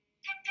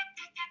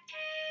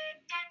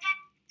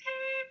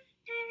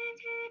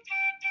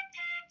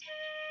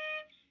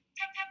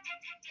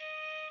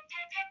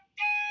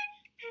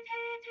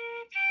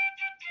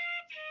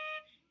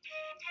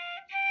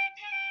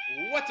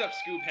What's up,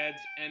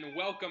 Scoopheads, and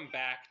welcome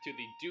back to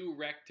the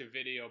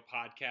Direct-to-Video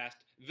podcast,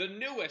 the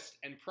newest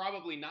and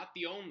probably not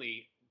the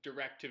only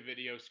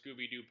direct-to-video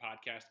Scooby-Doo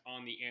podcast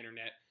on the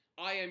internet.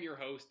 I am your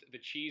host, the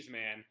Cheese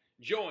Man,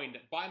 joined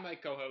by my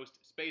co-host,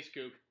 Space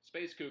Kook.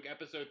 Space Kook,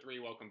 episode 3,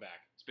 welcome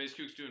back. Space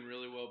Kook's doing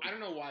really well. I don't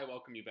know why I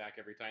welcome you back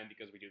every time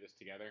because we do this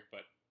together,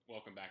 but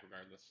welcome back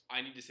regardless.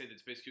 I need to say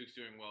that Space Kook's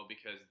doing well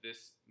because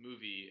this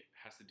movie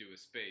has to do with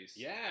space.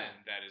 Yeah.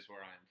 And that is where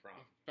I am from.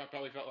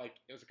 Probably felt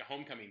like it was like a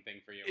homecoming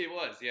thing for you. It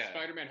was, yeah.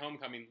 Spider-Man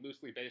Homecoming,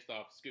 loosely based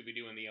off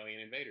Scooby-Doo and the Alien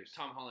Invaders.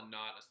 Tom Holland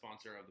not a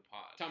sponsor of the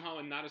pod. Tom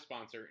Holland not a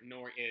sponsor,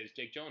 nor is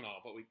Jake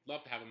Gyllenhaal, but we'd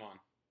love to have him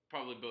on.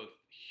 Probably both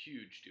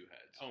huge Doo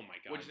heads. Oh my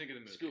god. What'd you think of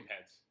the movie? Scoop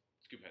heads.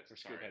 Scoop heads. We're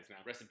Sorry. Scoop heads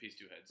now. Rest in peace,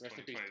 Doo heads. Rest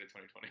in 2020 to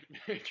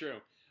 2020. Very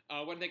true.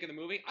 What do you think of the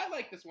movie? I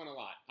like this one a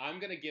lot. I'm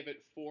going to give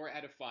it 4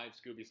 out of 5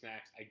 Scooby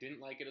Snacks. I didn't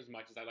like it as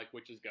much as I like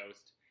Witch's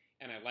Ghost,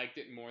 and I liked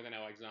it more than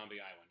I like Zombie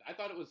Island. I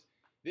thought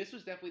this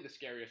was definitely the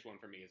scariest one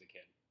for me as a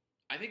kid.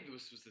 I think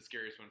this was the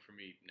scariest one for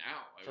me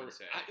now, I would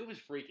say. It was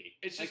freaky.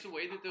 It's just the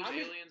way that those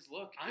aliens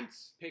look. I'm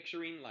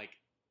picturing, like,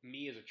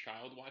 me as a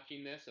child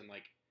watching this, and,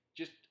 like,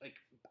 just, like,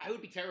 I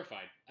would be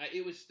terrified.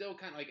 It was still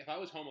kind of, like, if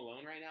I was home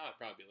alone right now, I'd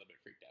probably be a little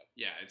bit freaked out.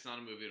 Yeah, it's not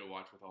a movie to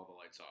watch with all the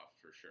lights off,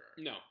 for sure.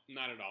 No,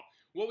 not at all.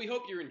 Well, we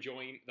hope you're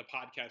enjoying the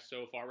podcast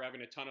so far. We're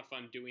having a ton of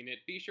fun doing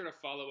it. Be sure to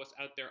follow us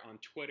out there on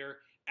Twitter,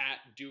 at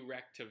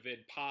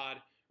DirectToVidPod.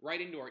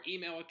 Write into our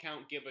email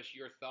account. Give us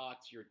your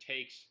thoughts, your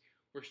takes.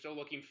 We're still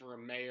looking for a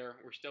mayor.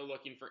 We're still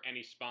looking for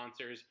any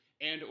sponsors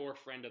and or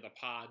friend of the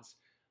pods.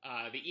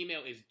 The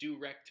email is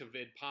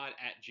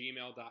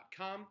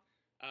directtovidpod@gmail.com.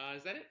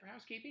 Is that it for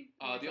housekeeping?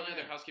 The only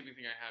other housekeeping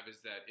thing I have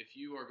is that if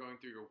you are going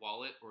through your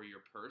wallet or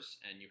your purse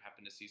and you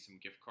happen to see some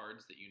gift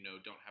cards that you know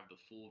don't have the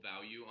full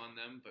value on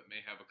them but may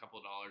have a couple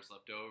of dollars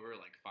left over,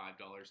 like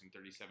 $5.37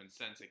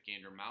 at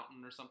Gander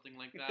Mountain or something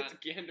like that. It's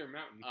Gander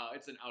Mountain.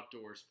 It's an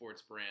outdoor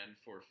sports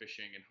brand for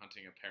fishing and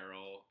hunting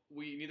apparel.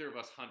 Neither of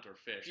us hunt or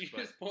fish.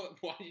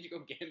 Why did you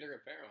go Gander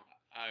Apparel?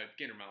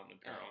 Gander Mountain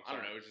Apparel. Oh, I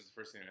don't know. It was just the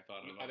first thing I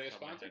thought of. Are they a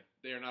sponsor?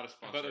 They are not a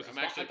sponsor.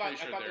 I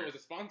thought there was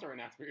a sponsor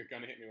announcement you're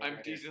going to hit me with. I'm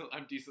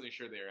decently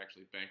sure they are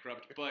actually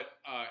bankrupt. But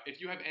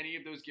if you have any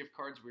of those gift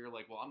cards where you're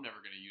like, well, I'm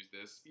never going to use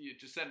this, you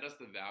just send us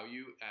the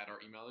value at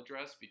our email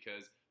address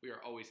because we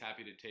are always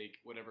happy to take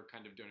whatever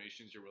kind of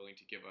donations you're willing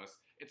to give us.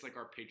 It's like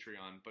our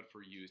Patreon, but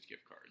for used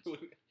gift cards.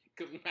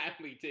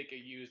 Gladly take a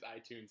used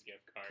iTunes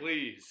gift card.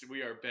 Please,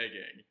 we are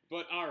begging.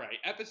 But all right,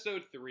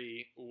 episode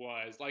 3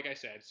 was, like I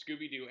said,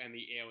 Scooby-Doo and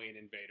the Alien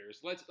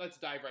Invaders. Let's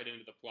dive right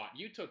into the plot.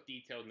 You took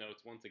detailed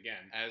notes once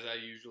again, as I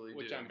usually do,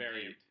 which I'm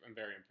very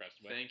impressed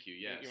with. Thank you.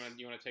 Yes. You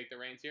want to take the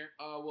reins here?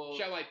 Well,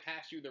 shall I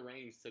pass you the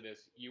reins to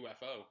this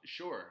UFO?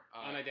 Sure.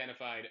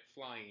 Unidentified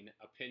flying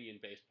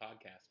opinion-based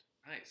podcast.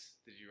 Nice.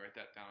 Did you write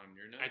that down on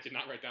your notes? I did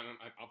not write down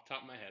off the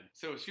top of my head.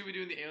 So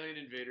Scooby-Doo and the Alien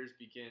Invaders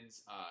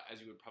begins,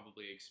 as you would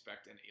probably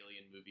expect an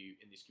alien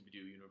movie in the Scooby-Doo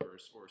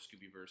universe or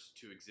Scoobyverse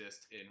to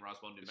exist in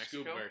Roswell, New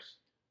Mexico.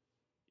 Scoobverse.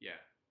 Yeah.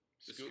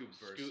 The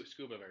Scoobverse.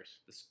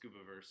 Scoobaverse. The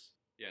Scoobaverse.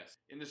 Yes.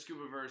 In the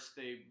Scoobaverse,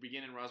 they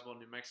begin in Roswell,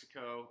 New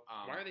Mexico.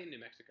 Why are they in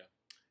New Mexico?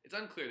 It's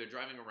unclear. They're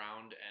driving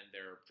around, and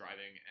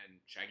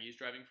Shaggy is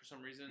driving for some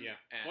reason. Yeah.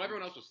 And well,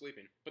 everyone else was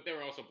sleeping, but they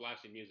were also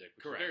blasting music,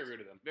 which correct. is very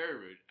rude of them. Very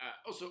rude.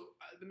 Also,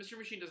 the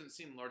Mystery Machine doesn't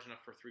seem large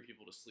enough for 3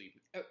 people to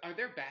sleep. Are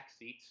there back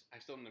seats?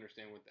 I still don't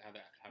understand how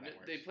that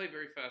works. They play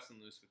very fast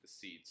and loose with the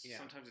seats. Yeah.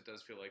 Sometimes it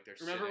does feel like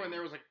they're Remember sitting. when there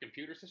was like a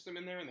computer system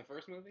in there in the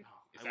first movie?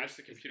 Oh, I wish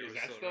the computer was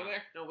still around.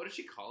 there? No, what did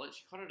she call it?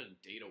 She called it a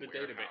data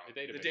warehouse. The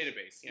database. The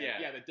database.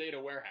 Yeah, the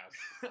data warehouse.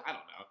 I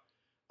don't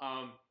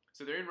know.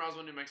 So they're in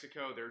Roswell, New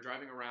Mexico. They're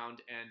driving around,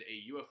 and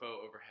a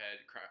UFO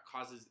overhead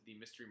causes the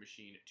Mystery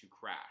Machine to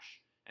crash.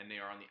 And they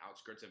are on the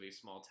outskirts of a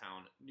small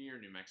town near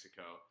New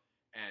Mexico.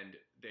 And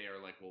they are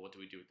like, well, what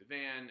do we do with the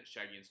van?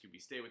 Shaggy and Scooby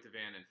stay with the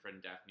van, and Fred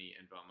and Daphne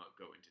and Velma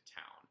go into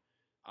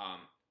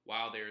town.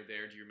 While they're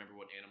there, do you remember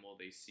what animal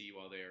they see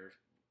while they're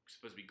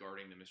supposed to be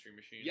guarding the Mystery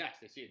Machine?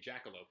 Yes, they see a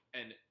jackalope.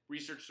 And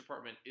research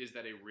department, is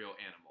that a real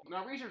animal?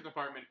 Now, research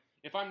department,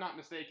 if I'm not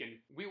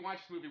mistaken, we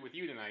watched the movie with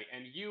you tonight,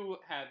 and you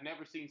have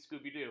never seen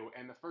Scooby-Doo,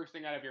 and the first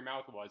thing out of your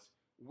mouth was,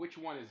 which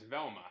one is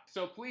Velma?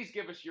 So please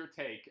give us your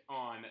take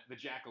on the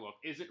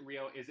jackalope. Is it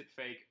real? Is it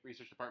fake?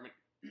 Research department?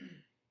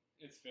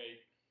 It's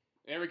fake.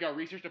 There we go.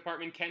 Research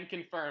department can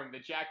confirm the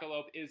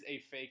jackalope is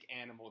a fake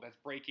animal. That's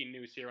breaking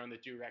news here on the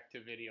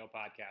Direct-to-Video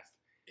podcast.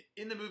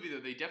 In the movie,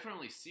 though, they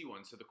definitely see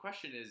one. So the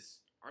question is,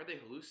 are they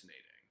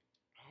hallucinating?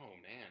 Oh,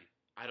 man.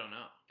 I don't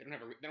know. They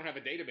don't have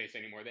a database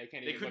anymore. They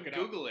can't They even look couldn't it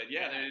up. Google it.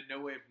 Yeah, they had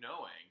no way of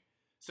knowing.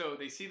 So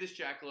they see this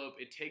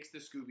jackalope. It takes the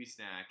Scooby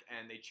snack,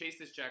 and they chase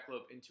this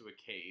jackalope into a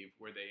cave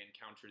where they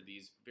encounter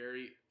these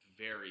very,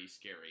 very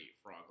scary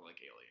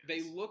frog-like aliens.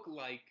 They look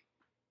like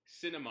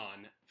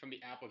Cinnamon from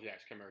the Apple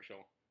Jacks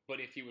commercial, but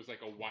if he was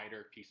like a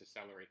wider piece of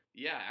celery.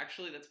 Yeah,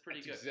 actually, that's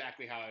pretty That's good.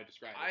 exactly how I would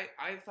describe it.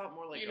 I thought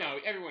more like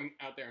Everyone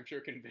out there, I'm sure,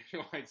 can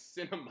visualize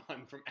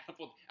cinnamon from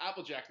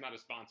Applejack's not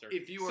a sponsor.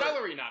 If you were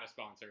celery, not a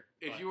sponsor.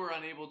 If you were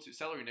unable to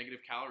celery,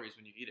 negative calories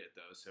when you eat it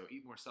though, so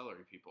eat more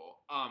celery,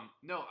 people.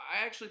 No,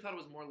 I actually thought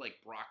it was more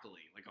like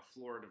broccoli, like a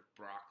floret of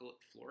broccoli.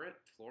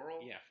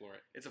 Floral? Yeah,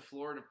 floret. It's a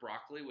floret of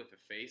broccoli with a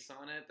face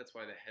on it. That's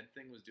why the head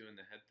thing was doing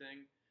the head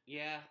thing.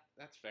 Yeah,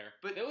 that's fair.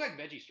 But they look like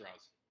veggie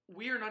straws.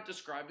 We are not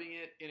describing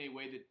it in a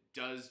way that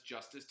does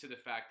justice to the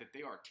fact that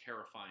they are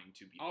terrifying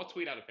to people. I'll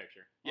tweet out a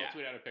picture. Yeah. I'll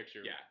tweet out a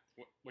picture. Yeah.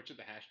 What should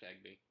the hashtag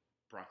be?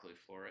 Broccoli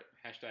floret.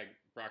 Hashtag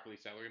broccoli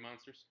celery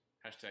monsters.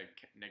 Hashtag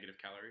negative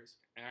calories.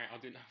 All right,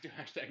 I'll do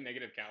hashtag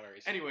negative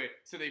calories. Anyway,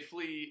 so they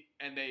flee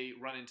and they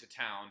run into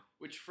town,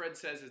 which Fred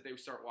says as they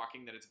start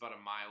walking that it's about a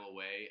mile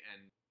away.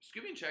 And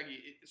Scooby and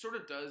Shaggy, it sort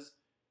of does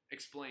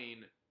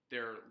explain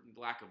their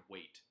lack of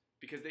weight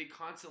because they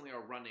constantly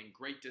are running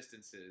great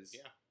distances.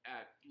 Yeah.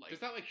 At like,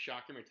 does that like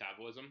shock your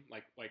metabolism?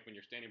 Like when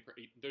you're standing,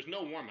 there's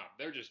no warm up.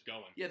 They're just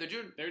going. Yeah,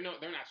 they're not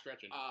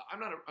stretching.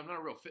 I'm not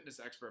a real fitness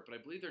expert, but I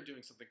believe they're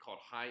doing something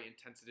called high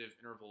intensive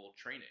interval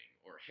training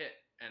or HIIT,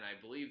 and I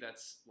believe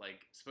that's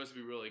like supposed to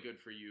be really good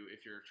for you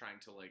if you're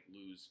trying to like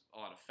lose a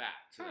lot of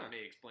fat. So that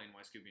may explain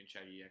why Scooby and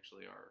Shaggy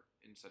actually are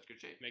in such good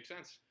shape. Makes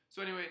sense.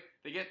 So anyway,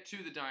 they get to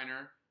the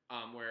diner.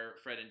 Where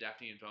Fred and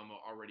Daphne and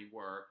Velma already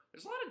were.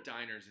 There's a lot of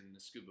diners in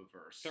the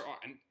Scubaverse. There are,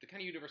 and the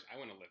kind of universe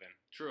I want to live in.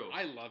 True.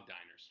 I love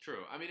diners.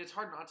 True. I mean, it's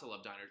hard not to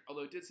love diners,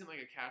 although it did seem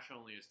like a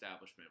cash-only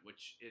establishment,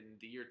 which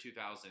in the year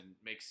 2000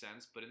 makes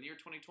sense, but in the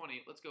year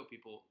 2020, let's go,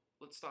 people.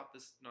 Let's stop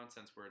this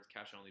nonsense where it's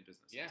cash-only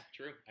business. Yeah,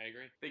 true. I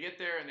agree. They get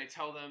there, and they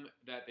tell them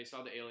that they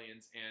saw the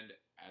aliens, and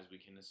as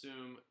we can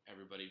assume,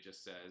 everybody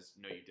just says,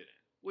 no, you didn't.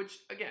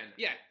 Which, again...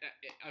 Yeah,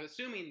 I'm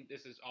assuming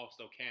this is all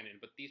still canon,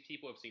 but these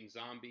people have seen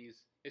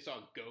zombies. They saw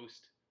a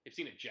ghost. They've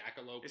seen a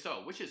jackalope. They saw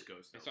a witch's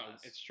ghost.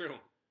 It's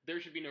true. There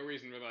should be no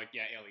reason where like,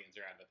 yeah, aliens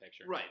are out of the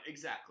picture. Right,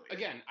 exactly.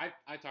 Again,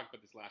 I talked about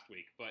this last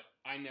week, but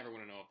I never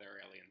want to know if they're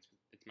aliens.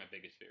 It's my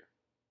biggest fear.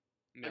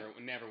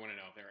 Never want to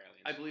know if they're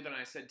aliens. I believe, and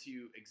I said to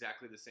you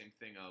exactly the same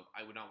thing of,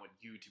 I would not want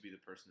you to be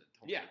the person that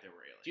told me that there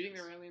were aliens. Do you think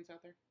there are aliens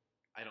out there?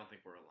 I don't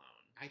think we're alone.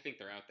 I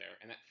think they're out there,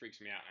 and that freaks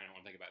me out. I don't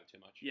want to think about it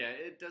too much. Yeah,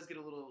 it does get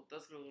a little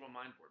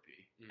mind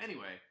warpy. Mm-hmm.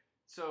 Anyway,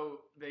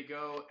 so they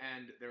go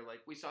and they're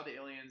like, we saw the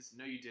aliens.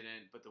 No, you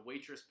didn't. But the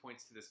waitress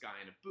points to this guy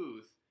in a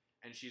booth,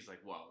 and she's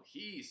like, well,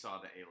 he saw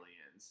the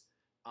aliens.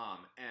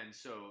 And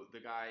so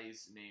the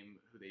guy's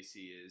name, who they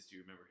see is, do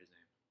you remember his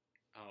name?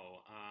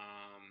 Oh,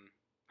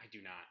 I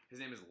do not. His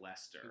name is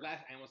Lester.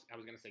 I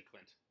was going to say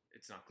Clint.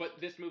 It's not But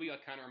Clint. this movie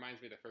kind of reminds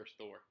me of the first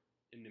Thor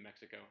in New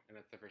Mexico, and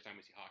that's the first time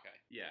we see Hawkeye.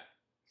 Yeah.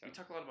 So. We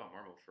talk a lot about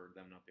Marvel for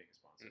them not being a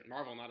sponsor.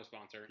 Marvel, not a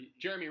sponsor.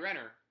 Jeremy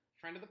Renner,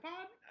 friend of the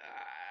pod?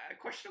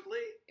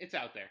 Questionably. It's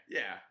out there.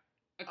 Yeah.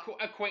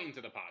 Acquaintance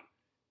of the pod.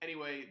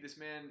 Anyway, this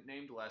man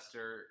named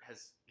Lester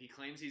he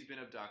claims he's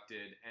been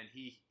abducted, and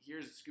he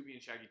hears Scooby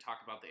and Shaggy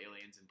talk about the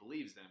aliens and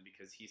believes them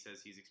because he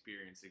says he's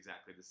experienced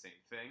exactly the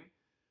same thing.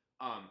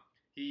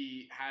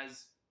 He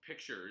has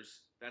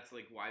pictures. That's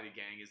like why the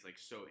gang is like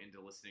so into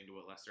listening to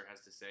what Lester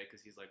has to say, because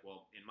he's like,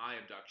 well, in my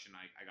abduction,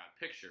 I got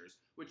pictures.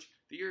 Which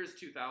the year is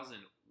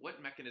 2000.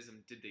 What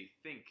mechanism did they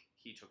think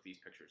he took these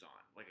pictures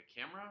on? Like a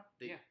camera?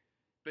 Yeah.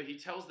 But he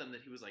tells them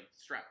that he was like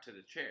strapped to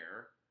the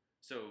chair,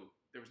 so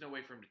there was no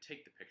way for him to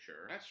take the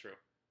picture. That's true.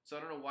 So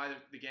I don't know why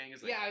the gang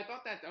is like... Yeah, I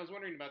thought that. I was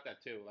wondering about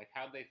that too. Like,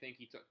 how'd they think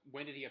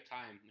when did he have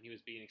time when he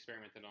was being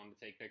experimented on to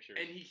take pictures?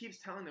 And he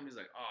keeps telling them, he's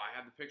like, oh, I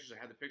have the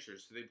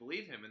pictures. So they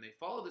believe him, and they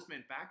follow this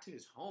man back to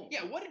his home.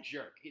 Yeah, what a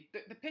jerk.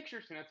 The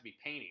pictures turn out to be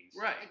paintings.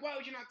 Right. Like, why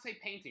would you not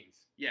say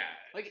paintings? Yeah.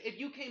 Like, if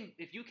you came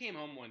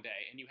home one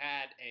day and you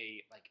had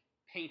a, like,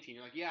 painting,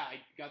 you're like, yeah, I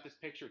got this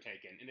picture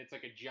taken, and it's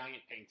like a giant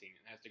painting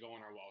and it has to go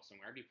on our wall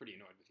somewhere, I'd be pretty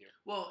annoyed with you.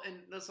 Well,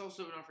 and let's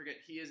also not forget,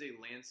 he is a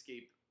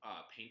landscape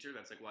painter.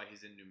 That's like why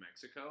he's in New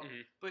Mexico.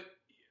 Mm-hmm. But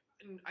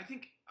I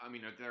think,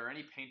 if there are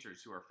any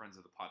painters who are friends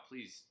of the pod,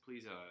 please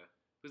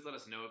let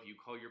us know if you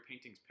call your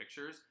paintings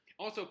pictures.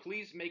 Also,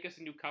 please make us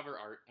a new cover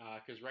art,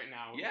 because right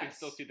now you can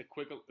still see the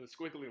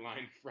squiggly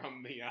line from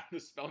the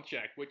spell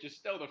check, which is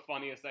still the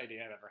funniest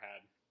idea I've ever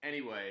had.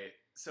 Anyway,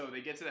 so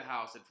they get to the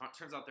house. It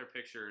turns out they're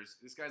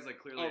pictures. This guy's like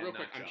clearly. Oh, real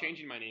quick, I'm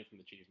changing my name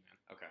from the Cheese Man.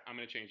 Okay, I'm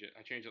gonna change it.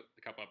 I changed it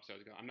a couple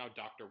episodes ago. I'm now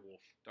Dr.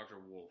 Wolf.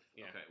 Dr. Wolf.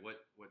 Yeah. Okay.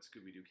 What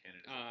Scooby Doo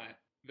canon is it?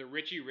 The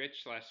Richie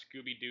Rich /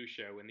 Scooby Doo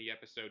show in the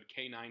episode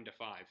K9 to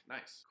 5.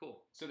 Nice,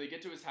 cool. So they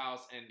get to his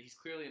house, and he's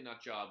clearly a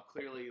nut job.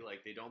 Clearly,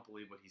 like they don't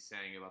believe what he's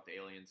saying about the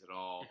aliens at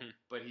all. Mm-hmm.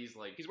 But he's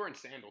wearing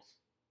sandals.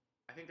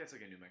 I think that's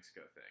like a New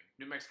Mexico thing.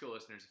 New Mexico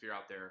listeners, if you're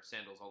out there,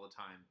 sandals all the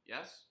time.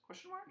 Yes?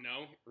 Question mark?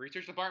 No.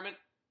 Research department.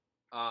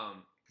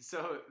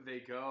 So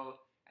they go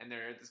and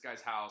they're at this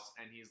guy's house,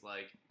 and he's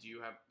like, "Do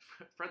you have?"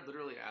 Fred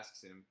literally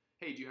asks him,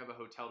 "Hey, do you have a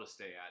hotel to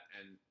stay at?"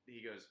 And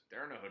he goes, "There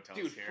are no hotels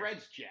here." Dude,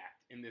 Fred's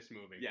jacked in this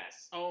movie.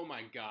 Yes. Oh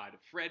my God,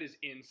 Fred is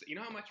insane. You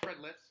know how much Fred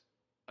lifts?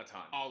 A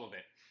ton. All of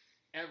it.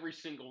 Every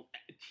single.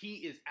 He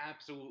is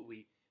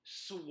absolutely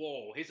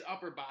swole. His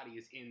upper body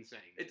is insane.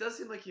 It does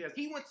seem like he has.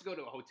 He wants to go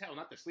to a hotel,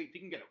 not to sleep. He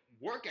can get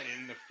a workout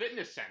in the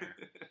fitness center.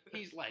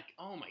 He's like,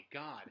 oh my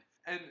god.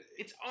 And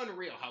It's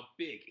unreal how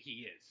big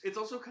he is. it's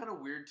also kind of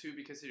weird too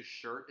because his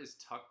shirt is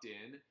tucked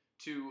in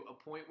to a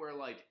point where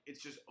like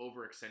it's just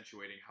over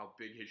accentuating how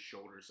big his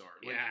shoulders are.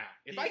 Like, yeah.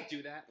 If he- I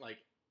do that, like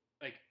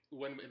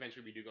when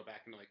eventually we do go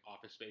back into like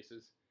office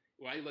spaces,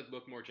 will I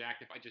look more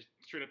jacked if I just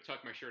straight up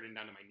tuck my shirt in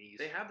down to my knees?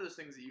 They have those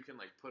things that you can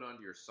like put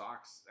onto your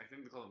socks. I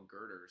think they call them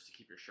girders to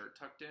keep your shirt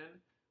tucked in.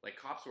 Like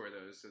cops wear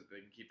those so that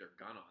they can keep their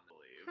gun on, I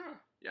believe. Huh.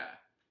 Yeah.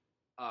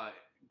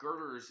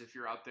 Girders, if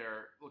you're out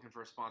there looking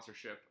for a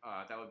sponsorship,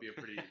 that would be a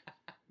pretty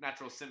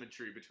natural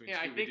symmetry between Yeah,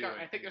 I think Scooby-Doo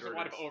and there's a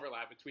lot of girders.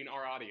 overlap between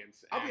our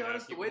audience. I'll be and,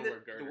 honest, the people way who wear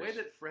that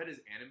girders. Fred is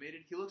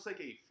animated, he looks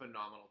like a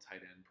phenomenal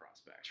tight end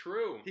prospect.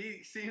 True.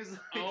 He seems like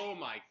Oh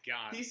my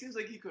god. he seems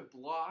like he could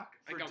block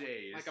for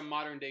days. Like a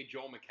modern day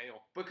Joel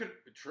McHale, but could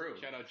true.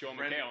 Shout out Joel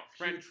friend,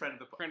 McHale. huge friend of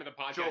the friend of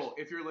the podcast. Joel,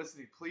 if you're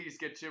listening, please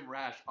get Jim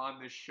Rash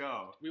on this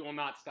show. We will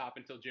not stop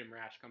until Jim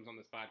Rash comes on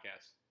this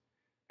podcast.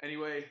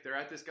 Anyway, they're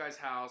at this guy's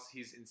house.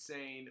 He's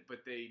insane, but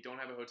they don't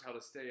have a hotel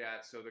to stay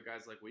at. So the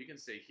guy's like, well, you can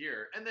stay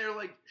here. And they're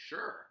like,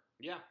 sure.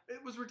 Yeah. It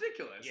was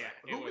ridiculous. Yeah,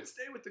 Like, it who would was.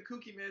 stay with the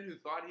kooky man who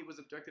thought he was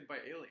abducted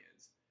by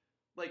aliens?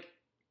 Like,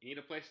 You need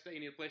a place to stay? You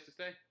need a place to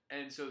stay?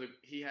 and so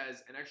he has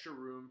an extra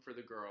room for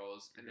the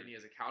girls, and then he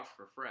has a couch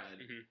for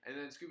Fred. Mhm. And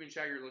then Scooby and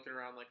Shaggy are looking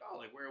around like, oh,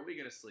 like, where are we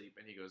going to sleep?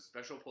 And he goes,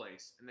 special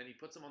place. And then he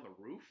puts them on the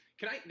roof.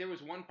 There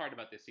was one part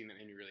about this scene that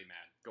made me really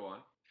mad. Go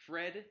on.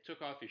 Fred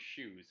took off his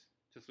shoes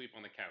to sleep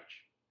on the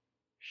couch.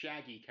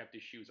 Shaggy kept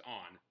his shoes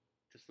on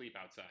to sleep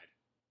outside.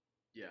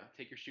 Yeah.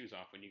 Take your shoes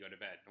off when you go to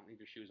bed. Don't leave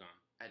your shoes on.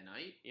 At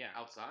night? Yeah.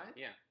 Outside?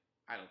 Yeah.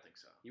 I don't think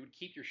so. You would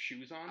keep your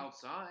shoes on?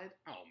 Outside?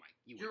 Oh my.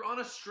 You're on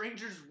a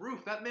stranger's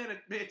roof. That man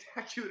may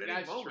attack you at any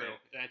That's moment. true.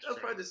 That's That's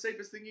true. probably the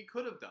safest thing he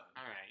could have done.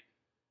 All right.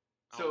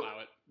 I'll So- allow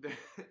it.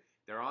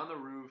 They're on the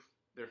roof.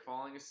 They're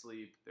falling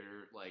asleep.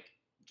 They're like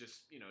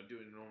just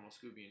doing normal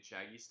Scooby and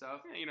Shaggy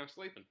stuff. Yeah,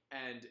 sleeping.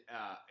 And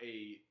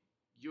a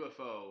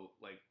UFO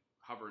like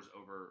hovers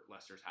over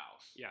Lester's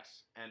house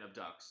Yes. and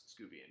abducts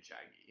Scooby and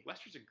Shaggy.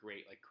 Lester's a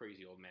great,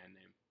 greasy old man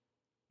name.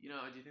 Do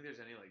you think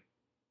there's any like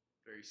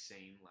very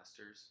sane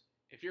Lesters?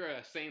 If you're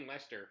a sane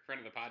Lester, friend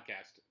of the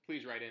podcast,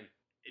 please write in.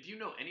 If you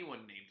know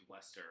anyone named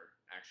Lester,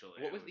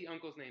 actually, What was the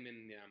uncle's name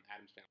in the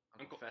Addams Family?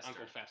 Uncle Fester.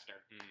 Uncle Fester.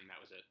 That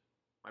was it.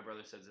 My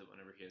brother says that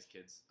whenever he has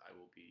kids,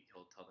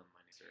 he'll tell them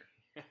my name, sir.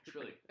 It's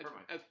really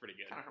that's pretty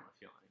good. kind of hurt my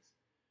feelings.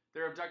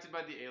 They're abducted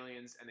by the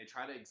aliens, and they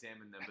try to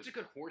examine them. That's a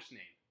but good horse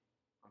name.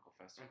 Uncle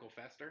Fester. Uncle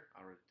Fester.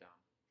 I'll write it down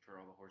for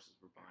all the horses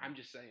we're buying. I'm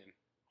just saying,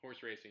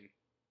 horse racing.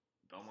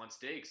 Belmont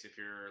Stakes. If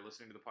you're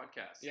listening to the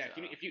podcast, Yeah,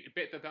 if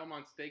the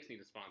Belmont Stakes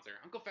need a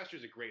sponsor, Uncle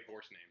Fester's a great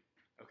horse name.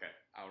 okay,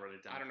 I'll write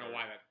it down. I don't know for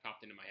why that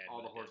popped into my head.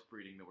 all but the it horse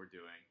breeding that we're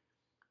doing.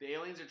 The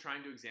aliens are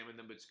trying to examine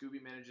them, but Scooby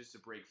manages to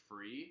break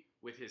free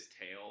with his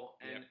tail,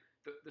 and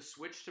the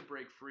switch to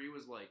break free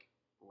was like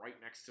right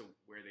next to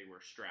where they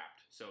were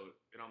strapped. So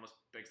it almost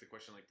begs the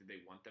question: like, did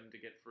they want them to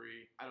get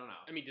free? I don't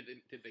know. did. I mean,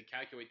 did they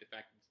calculate the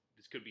fact that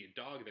this could be a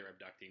dog they're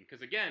abducting? Because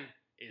again,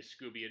 is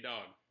Scooby a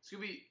dog?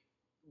 Scooby,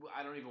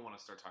 I don't even want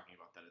to start talking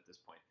about that at this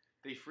point.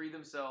 They free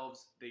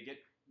themselves. They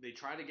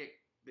try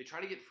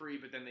to get free,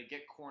 but then they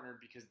get cornered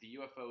because the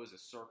UFO is a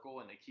circle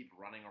and they keep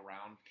running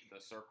around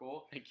the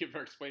circle. Thank you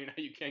for explaining how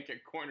you can't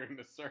get cornered in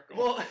the circle.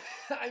 Well,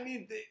 I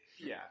mean,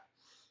 yeah.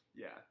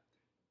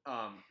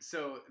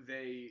 So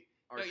they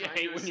are Don't you trying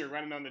hate to when you're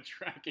running on the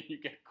track and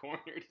you get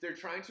cornered? they're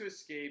trying to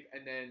escape,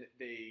 and then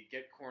they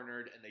get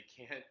cornered and they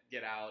can't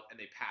get out, and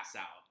they pass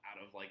out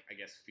of like I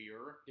guess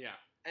fear. Yeah.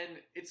 And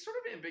it's sort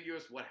of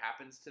ambiguous what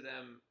happens to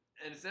them,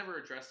 and it's never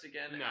addressed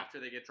again No. after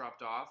they get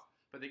dropped off.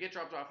 But they get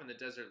dropped off in the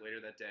desert later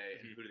that day,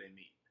 and Mhm. who do they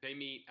meet? They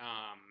meet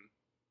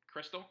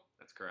Crystal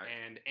That's correct.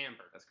 and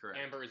Amber. That's correct.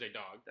 Amber is a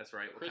dog. That's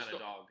right. What Crystal-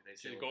 kind of dog? They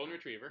say She's a what golden kind.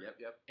 retriever.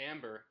 Yep.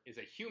 Amber is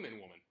a human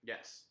woman.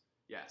 Yes.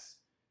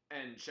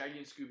 And Shaggy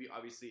and Scooby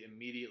obviously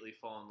immediately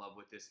fall in love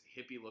with this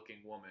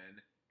hippie-looking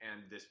woman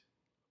and this,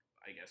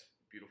 I guess,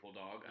 beautiful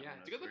dog. I Yeah, don't know,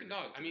 it's a good-looking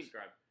very dog. difficult I to mean-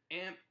 describe.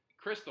 And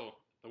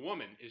Crystal, the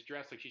woman, is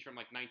dressed like she's from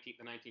like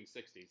the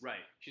 1960s.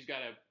 Right. She's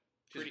got a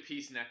She has a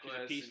peace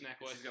necklace. peace and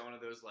necklace. She's got one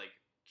of those like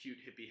cute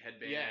hippie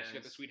headbands. yeah. She's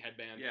got the sweet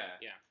headband. Yeah.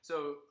 Yeah.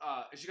 So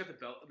she got the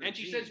belt. The And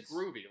she says jeans.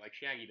 groovy like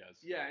Shaggy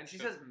does. Yeah, and she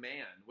So- says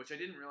man, which I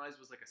didn't realize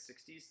was like a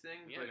 '60s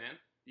thing. Yeah, but man.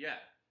 Yeah.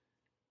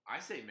 I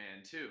say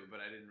man too, but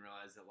I didn't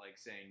realize that like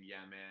saying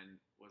yeah man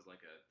was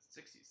like a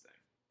 '60s thing.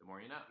 The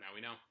more you know. Now we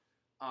know.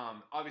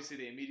 Obviously,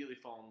 they immediately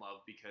fall in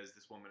love because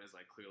this woman is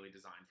like clearly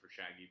designed for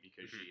Shaggy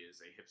because Mhm. she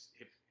is a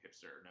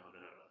hipster. No,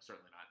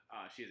 certainly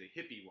not. She is a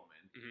hippie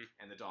woman, Mhm.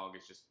 and the dog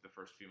is just the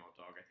first female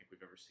dog I think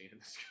we've ever seen in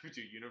the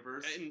Scooby-Doo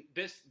universe. And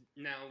this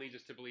now leads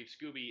us to believe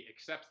Scooby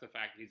accepts the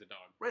fact that he's a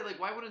dog. Right? Like,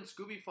 why wouldn't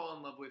Scooby fall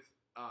in love with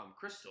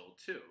Crystal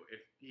too. If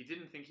he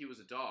didn't think he was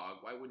a dog,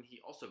 why wouldn't he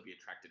also be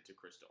attracted to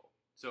Crystal?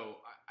 So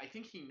I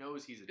think he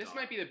knows he's a dog. This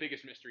might be the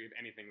biggest mystery of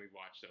anything we've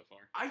watched so far.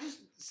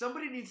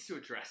 Somebody needs to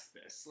address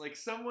this. Like,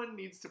 someone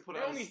needs to put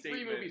We're out only a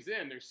statement. 3 movies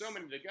in. There's so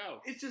many to go.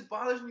 It just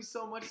bothers me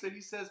so much that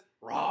he says,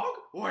 "Wrong?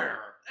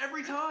 Where?"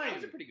 Every time. That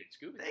was a pretty good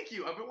Scooby. Thank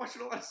you. I've been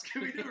watching a lot of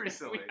Scooby-Doo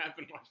recently. We have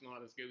been watching a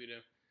lot of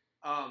Scooby-Doo.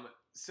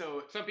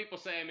 So Some people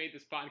say I made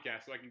this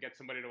podcast so I can get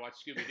somebody to watch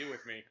Scooby-Doo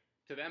with me.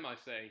 To them, I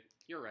say,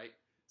 you're right.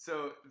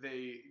 So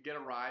they get a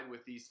ride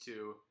with these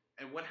two,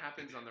 and what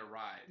happens on their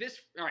ride?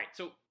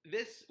 So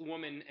this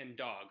woman and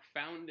dog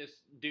found this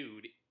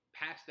dude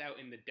passed out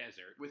in the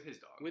desert With his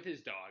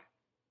dog.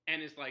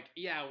 and is like,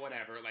 yeah,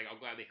 whatever, like, I'll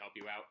gladly help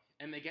you out.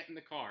 And they get in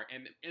the car,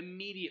 and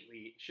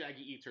immediately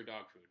Shaggy eats her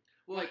dog food.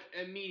 Well, like,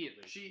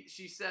 immediately.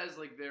 She says,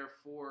 like, they're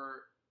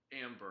for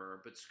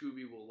Amber, but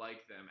Scooby will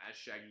like them as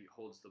Shaggy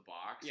holds the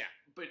box. Yeah.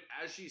 But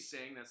as she's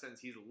saying that sentence,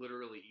 he's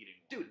literally eating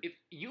one. Dude, if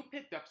you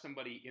picked up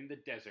somebody in the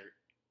desert,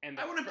 and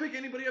I wouldn't pick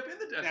anybody up in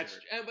the desert.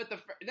 But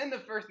then the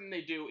first thing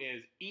they do is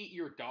eat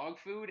your dog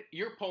food.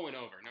 You're pulling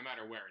over, no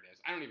matter where it is.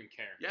 I don't even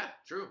care. Yeah,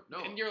 true.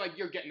 No. And you're like,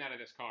 you're getting out of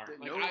this car.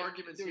 No Like,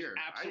 arguments there's here.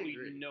 I absolutely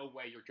agree. no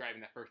way you're driving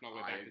that person all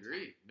the way I back to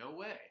agree. town. No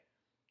way.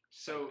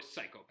 So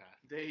Psychopath.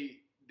 they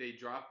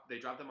drop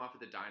them off at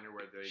the diner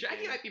where they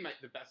Shaggy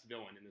might be the best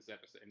villain in this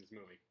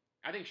movie.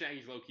 I think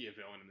Shaggy's low key a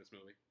villain in this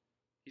movie.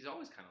 He's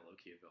always kind of low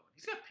key a villain.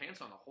 He's got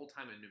pants on the whole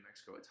time in New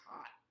Mexico. It's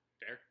hot.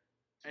 Fair.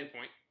 And Good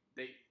point.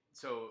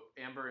 So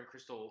Amber and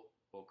Crystal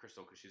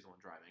because she's the one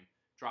driving,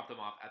 drop them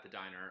off at the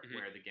diner Mhm.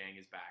 where the gang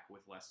is back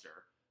with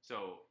Lester.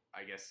 So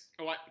I guess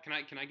Oh, what? Can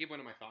I give one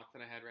of my thoughts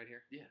that I had right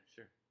here? yeah,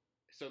 sure.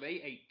 So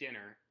they ate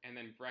dinner and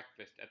then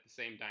breakfast at the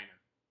same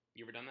diner.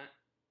 You ever done that?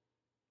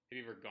 Have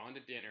you ever gone to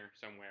dinner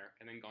somewhere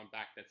and then gone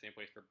back to that same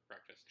place for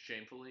breakfast?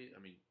 Shamefully, I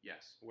mean,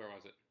 yes. Where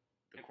was it?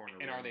 The corner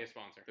And room. are they a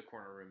sponsor? The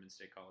corner room in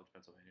State College,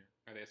 Pennsylvania.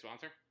 Are they a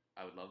sponsor?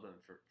 I would love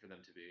them for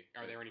them to be.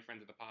 Are there any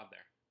friends of the pod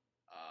there?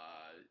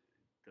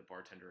 The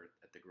bartender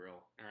at the grill.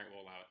 All right,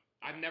 we'll allow it.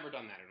 I've never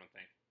done that, I don't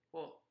think.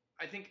 Well,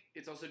 I think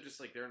it's also just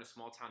like they're in a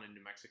small town in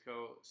New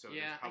Mexico, so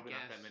Yeah, there's probably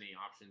I not that guess. many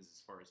options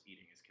as far as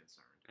eating is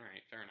concerned. All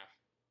right, fair enough.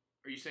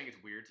 Are you saying it's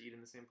weird to eat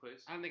in the same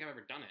place? I don't think I've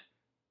ever done it.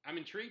 I'm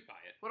intrigued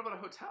by it. What about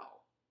a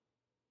hotel?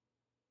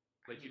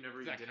 Like you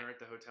never Does eat that dinner at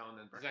the hotel and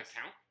then Does that breakfast?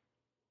 count?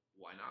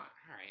 Why not?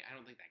 All right, I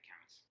don't think that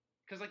counts.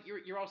 Because like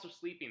you're also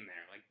sleeping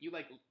there. Like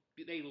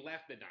they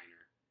left the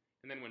diner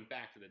and then went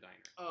back to the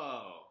diner.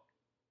 Oh,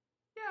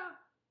 yeah.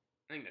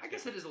 I think that's. I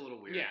guess it is a little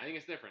weird. Yeah, I think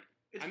it's different.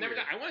 It's I've never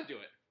weird. done. I want to do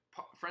it.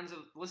 Friends of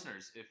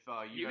listeners, if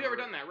You've ever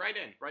done that? Write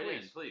in. write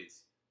in, please. please,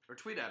 or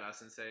tweet at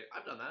us and say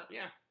I've done that.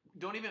 Yeah,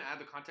 Don't even add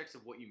the context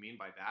of what you mean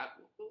by that.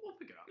 We'll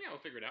figure it out. yeah,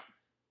 we'll figure it out.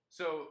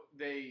 So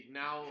they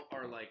now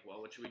are like, well,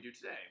 what should we do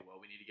today? Well,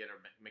 we need to get a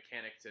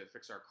mechanic to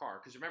fix our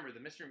car. Because remember,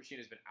 the Mystery Machine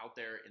has been out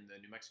there in the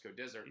New Mexico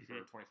desert for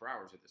 24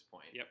 hours at this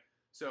point. Yep.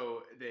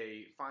 So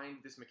they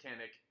find this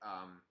mechanic,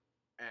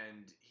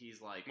 and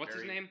he's like, What's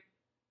his name?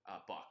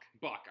 Buck.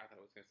 Buck. I thought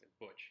I was gonna say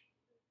Butch.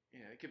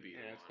 Yeah, it could be.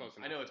 Yeah, it's one. close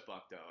I enough. know it's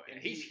Buck though, And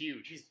he's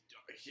huge. He's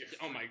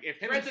Oh my! If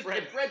Him and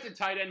Fred's a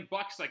tight end,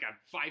 Buck's like a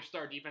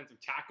 5-star defensive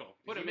tackle.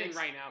 Put him in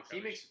right now.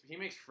 He Coach.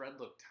 makes Fred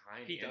look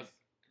tiny. He and does.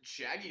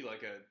 Shaggy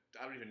like a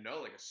I don't even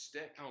know like a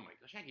stick. Oh my!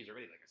 Shaggy's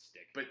already like a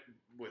stick. But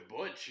with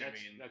Butch,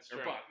 That's or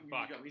true. Buck.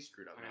 Buck. You got me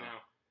screwed up I now.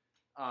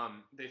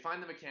 know. They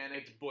find the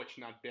mechanic. It's Butch,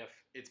 not Biff.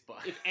 It's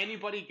Buck. If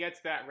anybody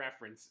gets that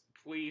reference,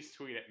 please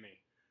tweet at me.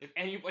 If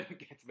anybody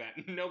gets that,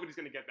 nobody's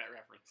gonna get that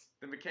reference.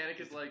 The mechanic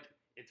is like,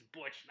 It's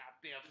Butch, not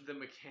Biff. the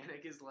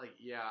mechanic is like,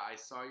 yeah, I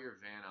saw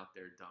your van out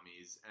there,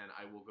 dummies, and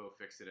I will go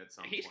fix it at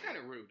some He's point. kind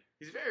of rude.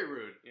 He's very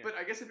rude. Yeah. But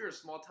I guess if you're a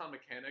small town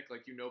mechanic,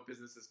 like you know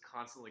business is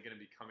constantly going to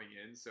be coming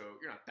in, so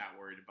you're not that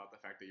worried about the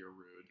fact that you're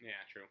rude. Yeah,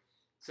 true.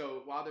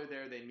 So while they're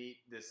there, they meet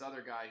this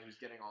other guy who's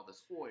getting all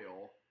this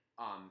oil.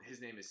 His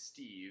name is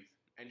Steve,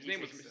 and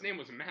His name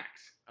was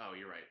Max. Oh,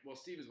 you're right. Well,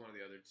 Steve is one of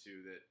the other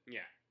two that.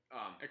 Yeah,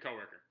 a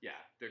coworker. Yeah,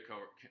 their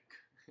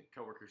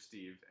coworker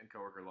Steve and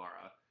coworker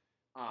Laura.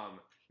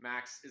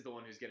 Max is the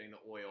one who's getting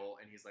the oil,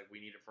 and he's like, "We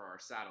need it for our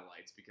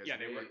satellites because Yeah,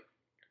 they work.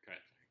 Go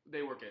ahead.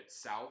 They work at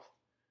South.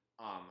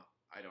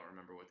 I don't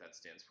remember what that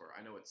stands for.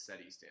 I know what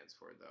SETI stands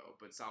for though.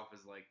 But South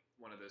is like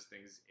one of those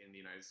things in the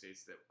United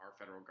States that our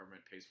federal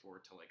government pays for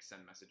to like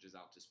send messages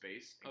out to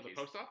space. Oh, the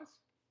post office.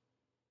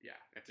 Yeah,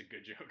 That's a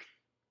good joke.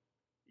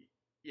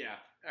 yeah.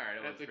 All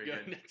right, That's a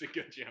good. That's a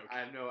good joke.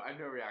 I have no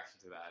reaction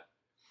to that.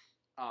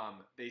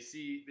 They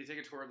take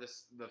a tour of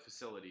the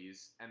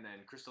facilities, and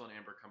then Crystal and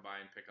Amber come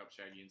by and pick up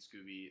Shaggy and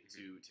Scooby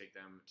to take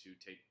them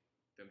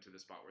to the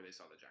spot where they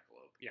saw the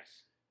jackalope.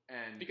 Yes,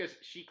 And because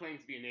she claims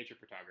to be a nature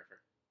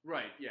photographer.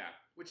 right, yeah,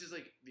 which is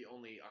like the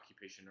only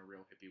occupation a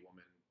real hippie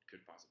woman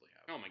could possibly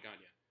have. Oh my god,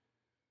 yeah.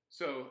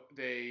 So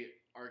they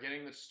are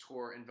getting this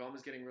tour, and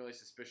Velma's getting really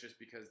suspicious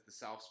because the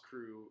South's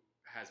crew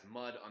has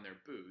mud on their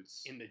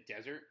boots. In the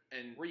desert,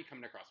 And where are you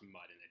coming across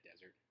mud in the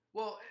desert?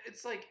 well,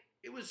 it's like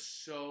it was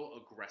so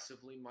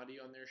aggressively muddy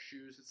on their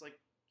shoes. It's like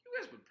you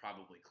guys would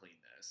probably clean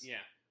this.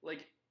 Yeah,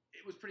 Like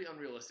it was pretty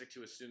unrealistic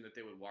to assume that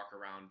they would walk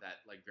around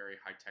that like very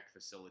high tech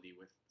facility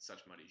with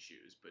such muddy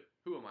shoes. But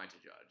who am I to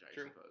judge? I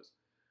True. suppose.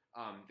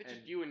 If it's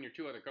just you and your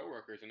 2 other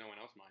coworkers and no one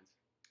else minds.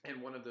 And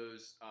one of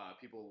those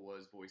people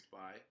was voiced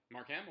by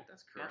Mark Hamill.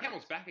 That's correct. Mark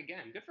Hamill's back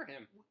again. Good for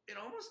him. It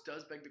almost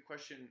does beg the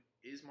question: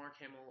 is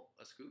Mark Hamill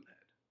a Scoob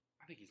head?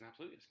 I think he's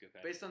absolutely a Scoob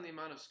head. Based on the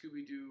amount of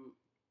Scooby Doo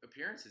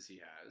appearances he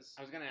has.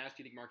 I was going to ask,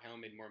 do you think Mark Hamill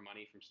made more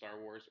money from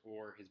Star Wars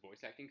or his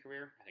voice acting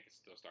career? I think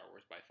it's still Star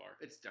Wars by far.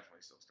 It's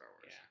definitely still Star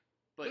Wars. Yeah.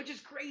 But, which is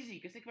crazy,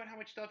 because think about how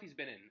much stuff he's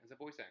been in as a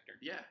voice actor.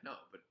 Yeah, no,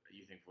 but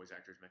you think voice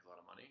actors make a lot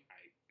of money?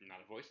 I'm not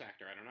a voice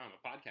actor. I don't know. I'm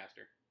a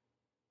podcaster.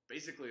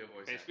 Basically a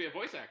voice Basically actor.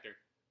 a voice actor.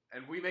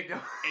 And we make no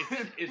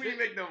we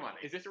make no money.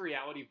 Is this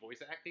reality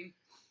voice acting?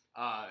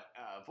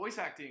 Voice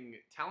acting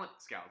talent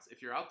scouts,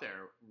 if you're out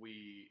there,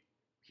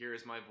 here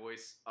is my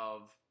voice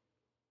of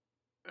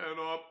an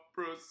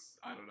opera.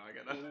 I don't know. I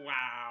got nothing.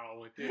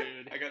 Wow,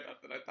 dude. I got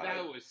nothing.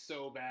 That was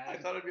so bad. I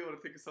thought I'd be able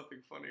to think of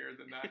something funnier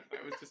than that.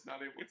 I was just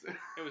not able to.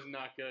 It was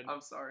not good. I'm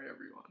sorry,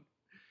 everyone.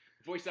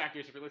 Voice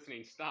actors, if you're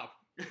listening, stop.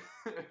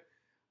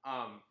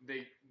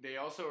 They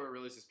also are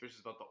really suspicious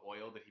about the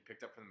oil that he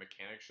picked up from the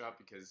mechanic shop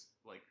because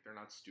like they're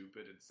not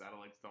stupid and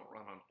satellites don't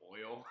run on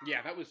oil.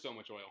 Yeah, that was so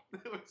much oil.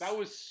 That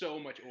was so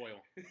much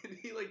oil. And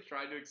he like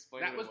tried to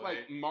explain that it was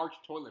away. like March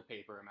toilet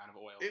paper amount of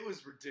oil. It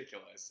was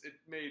ridiculous. It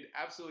made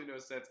absolutely no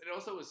sense. It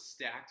also was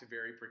stacked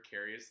very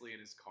precariously in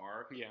his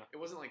car. Yeah. It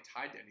wasn't like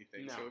tied to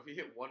anything. No. So if he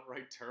hit one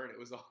right turn, it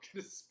was all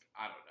gonna.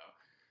 I don't know.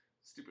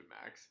 Stupid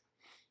Max.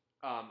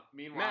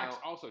 Meanwhile, Max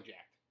also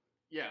jacked.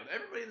 Yeah,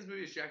 everybody in this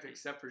movie is jacked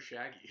except for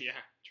Shaggy.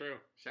 Yeah, true.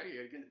 Shaggy,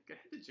 get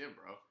hit the gym,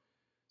 bro.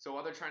 So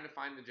while they're trying to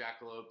find the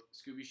jackalope,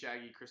 Scooby,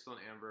 Shaggy, Crystal,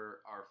 and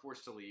Amber are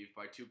forced to leave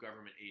by 2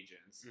 government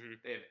agents. Mhm.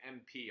 They have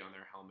MP on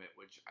their helmet,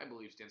 which I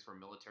believe stands for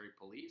Military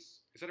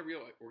Police. Is that a real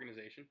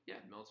organization?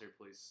 Yeah, military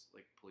police,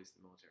 like police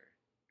the military.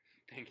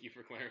 Thank you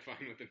for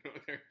clarifying what the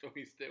military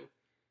police do.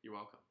 You're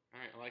welcome.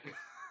 All right, I like it.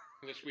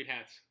 Those are sweet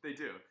hats. They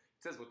do.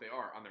 It says what they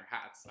are on their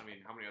hats. I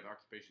mean, how many other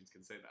occupations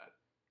can say that?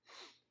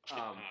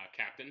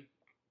 Captain.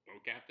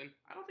 Boat captain.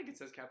 I don't think it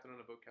says captain on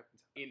a boat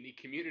captain's hat. In the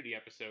community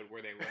episode where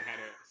they learn how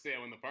to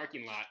sail in the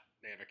parking lot,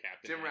 they have a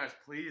captain. Jim hat. Rash,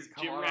 please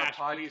come Jim on Rash,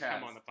 our podcast. please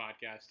come on the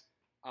podcast.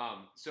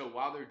 So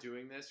while they're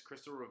doing this,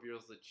 Crystal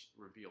reveals that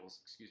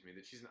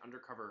she's an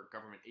undercover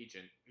government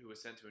agent who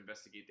was sent to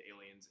investigate the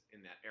aliens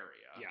in that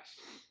area. Yes.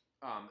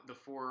 The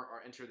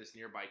 4 enter this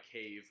nearby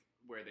cave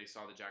where they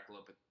saw the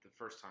jackalope the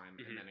first time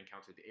and Mhm. then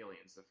encountered the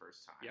aliens the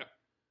first time. Yep.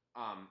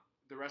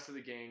 The rest of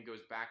the gang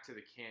goes back to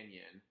the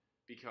canyon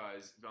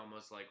because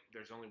Velma's like,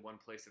 there's only one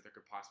place that there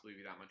could possibly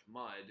be that much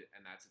mud,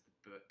 and that's at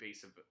the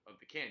base of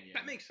the canyon.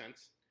 That makes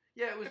sense.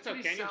 Yeah, it was That's how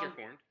pretty canyons sound. are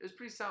formed. It was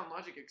pretty sound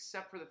logic,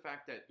 except for the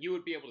fact that You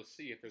would be able to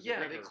see if there's a yeah,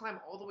 river. they climb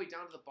all the way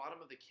down to the bottom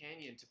of the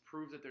canyon to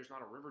prove that there's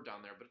not a river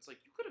down there. But it's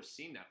like you could have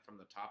seen that from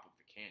the top of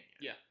the canyon.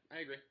 Yeah, I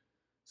agree.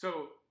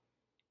 So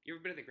You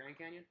ever been to the Grand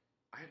Canyon?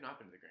 I have not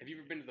been to the Grand. Have you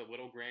ever been to the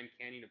Little Grand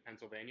Canyon of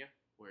Pennsylvania?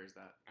 Where is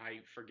that?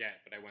 I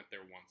forget, but I went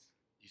there once.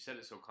 You said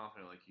it so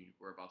confident, like you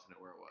were about to know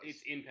where it was.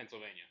 It's in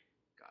Pennsylvania.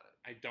 Got it.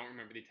 I don't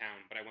remember the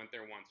town, but I went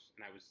there once,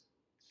 and I was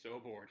so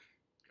bored.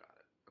 Got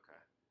it.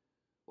 Okay.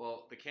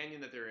 Well, the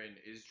canyon that they're in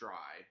is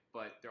dry,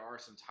 but there are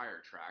some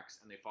tire tracks,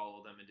 and they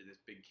follow them into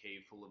this big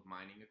cave full of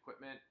mining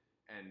equipment,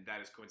 and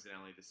that is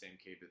coincidentally the same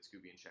cave that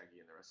Scooby and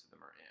Shaggy and the rest of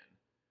them are in.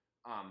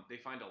 They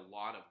find a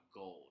lot of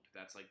gold.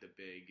 That's like the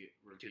big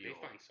reveal. Dude, they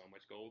find so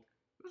much gold.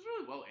 It was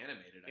really well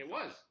animated. It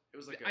thought. was. It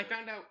was like I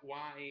found out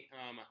why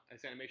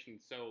this animation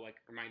so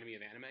reminded me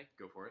of anime.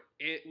 Go for it.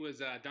 It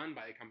was done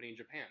by a company in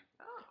Japan.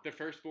 Oh. The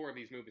first 4 of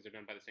these movies are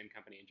done by the same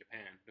company in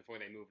Japan before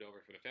they moved over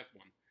for the 5th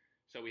one.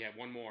 So we have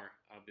one more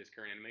of this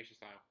current animation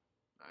style,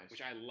 Nice. which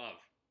I love.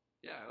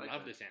 Yeah, I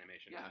love that. this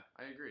animation. Yeah,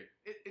 I agree.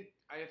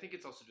 I think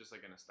it's also just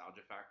like a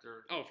nostalgia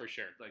factor. Oh, for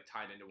sure. Like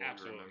tied into what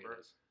Absolutely we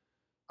remember. it is.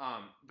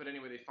 But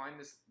anyway, they find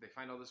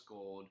all this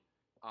gold,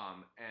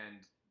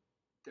 and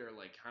they're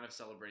like kind of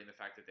celebrating the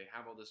fact that they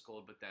have all this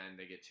gold, but then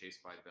they get chased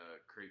by the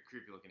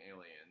creepy looking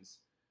aliens.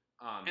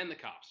 And the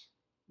cops.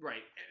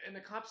 Right, and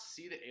the cops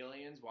see the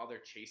aliens while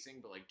they're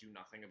chasing, but like do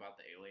nothing about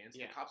the aliens.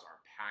 Yeah. The cops are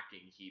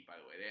packing heat, by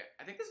the way.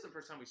 I think this is the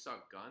first time we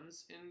saw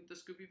guns in the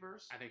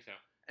Scoobyverse, I think so.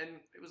 and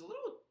it was a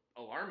little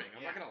alarming.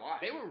 I'm not Yeah. gonna lie.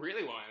 They were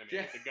really well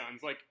animated, Yeah. the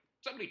guns. Like,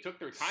 somebody took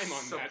their time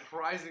on that.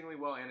 Surprisingly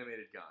well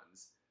animated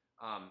guns.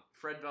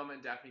 Fred, Velma,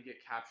 and Daphne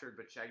get captured,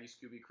 but Shaggy,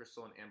 Scooby,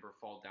 Crystal, and Amber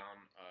fall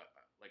down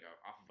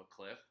off of a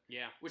cliff,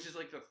 Yeah. which is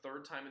like the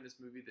 3rd time in this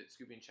movie that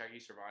Scooby and Shaggy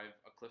survive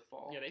a cliff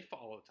fall. Yeah, they fall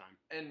all the time.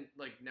 And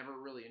like never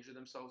really injure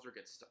themselves or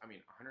get stuck. I mean,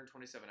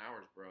 127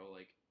 hours, bro.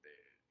 Like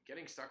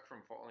getting stuck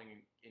from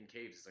falling in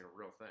caves is like a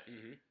real thing.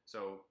 Mm-hmm.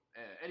 So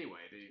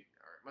anyway, they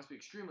must be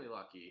extremely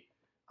lucky.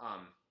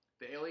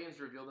 The aliens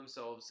reveal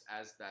themselves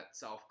as that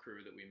Self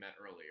crew that we met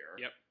earlier.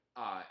 Yep.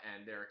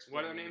 And they're What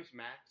explaining. are their names?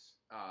 Max?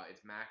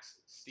 It's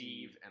Max,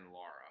 Steve, and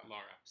Laura.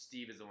 Laura.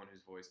 Steve is the one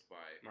who's voiced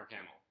by Mark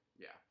Hamill.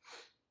 Yeah.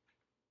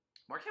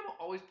 Mark Hamill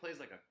always plays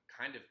like a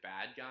kind of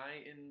bad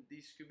guy in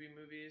these Scooby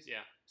movies.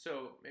 Yeah.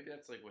 So maybe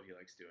that's like what he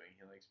likes doing.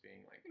 He likes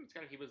being like I think it's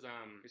kind of, he was,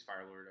 he's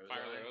Fire Lord Ozai.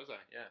 Fire Lord Ozai.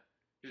 Yeah.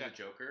 He was the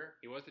Joker.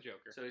 He was the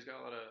Joker. So he's got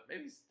a lot of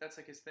maybe that's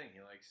like his thing. He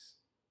likes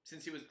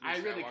since he was. Luke I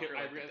really Skywalker,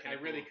 could. like, I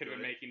really could have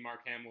been good. making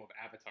Mark Hamill of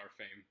Avatar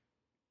fame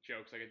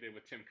jokes like I did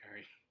with Tim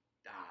Curry.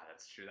 Ah,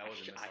 that's true. That was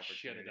a missed I opportunity.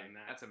 should have done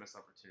that. That's a missed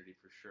opportunity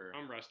for sure.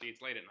 I'm rusty.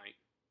 It's late at night.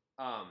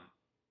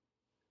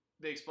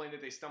 They explained that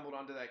they stumbled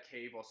onto that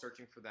cave while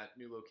searching for that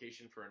new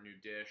location for a new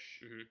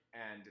dish, Mhm.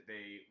 and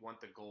they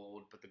want the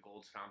gold, but the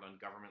gold's found on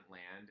government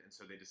land, and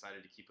so they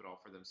decided to keep it all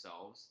for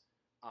themselves.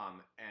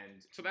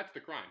 And So that's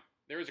the crime.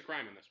 There is a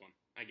crime in this one,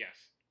 I guess.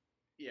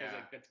 'Cause, yeah,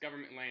 like, that's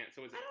government land.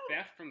 So is I it don't-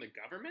 theft from the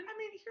government? I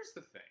mean, here's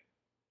the thing: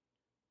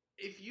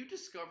 if you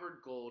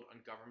discovered gold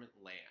on government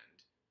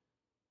land,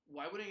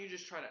 why wouldn't you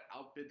just try to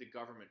outbid the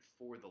government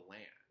for the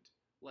land?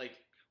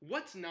 Like,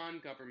 What's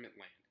non-government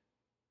land?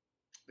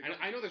 the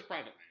I know there's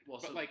private land, well,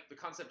 but so like, the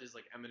concept is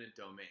like eminent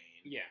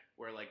domain. yeah,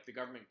 Where like the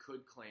government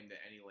could claim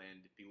that any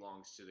land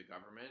belongs to the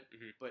government,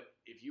 Mhm. but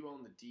if you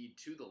own the deed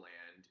to the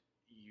land,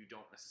 you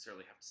don't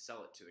necessarily have to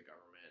sell it to the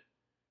government.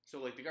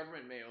 So like the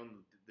government may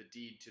own the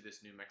deed to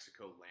this New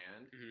Mexico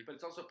land, Mhm. but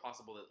it's also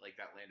possible that like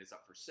that land is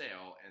up for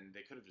sale and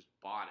they could have just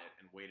bought it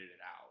and waited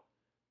it out,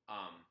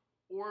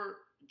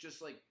 or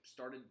just like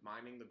started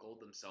mining the gold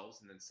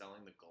themselves and then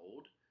selling the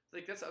gold.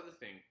 Like that's the other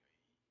thing.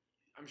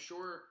 I'm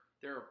sure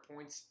there are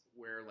points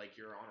where like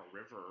you're on a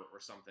river or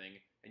something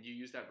and you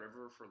use that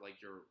river for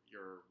like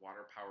your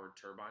water powered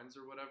turbines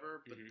or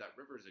whatever, but Mhm. that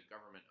river is a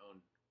government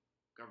owned,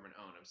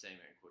 I'm saying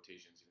that in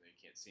quotations even though you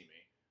can't see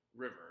me,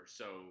 river.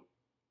 So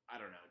I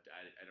don't know.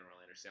 I don't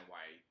really understand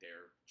why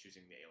they're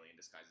choosing the alien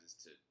disguises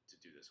to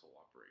do this whole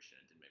operation.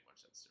 It didn't make much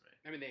sense to me.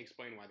 I mean, they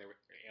explain why they were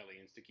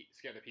aliens to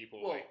scare the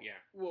people Well, away. Yeah.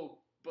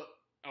 Well, but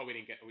Oh, we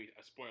didn't get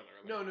a spoiler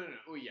alert. no.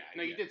 Oh yeah.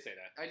 No, you yeah. did say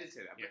that. I did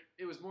say that, Yeah. but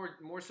it was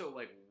more so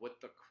like what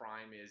the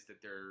crime is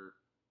that they're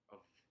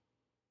of.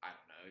 I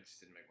don't know. It just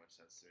didn't make much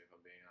sense to me if I'm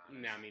being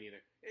honest. No, me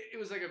neither. It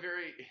was like a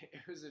very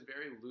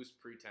loose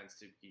pretense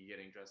to be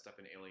getting dressed up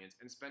in aliens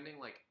and spending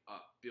like $1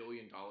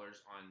 billion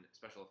on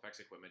special effects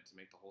equipment to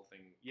make the whole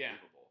thing Yeah.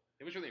 believable.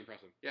 It was really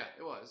impressive. Yeah,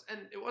 it was,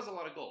 and it was a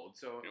lot of gold.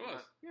 So It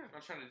was. Yeah. I'm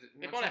not trying to.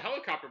 They bought a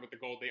helicopter with the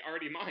gold they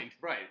already mined.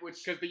 right,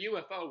 which Because the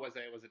UFO was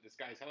a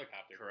disguised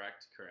helicopter.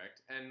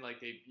 correct, and like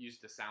they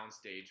used the sound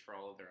stage for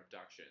all of their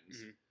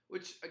abductions. Mhm.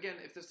 Which again,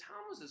 if this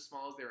town was as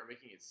small as they were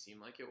making it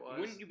seem like it was,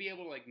 Wouldn't you be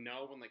able to like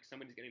know when like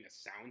somebody's getting a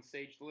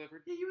soundstage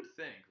delivered? Yeah, you would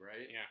think,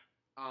 right? Yeah.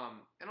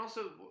 And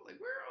also, like,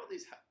 where are all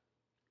these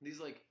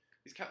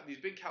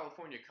big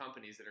California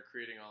companies that are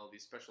creating all of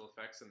these special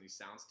effects and these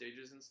sound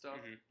stages and stuff?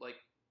 Mhm. Like,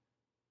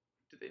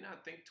 did they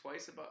not think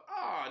twice about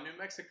New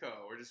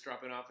Mexico? We're just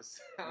dropping off a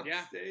sound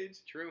Yeah.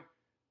 stage. True.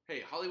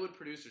 Hey, Hollywood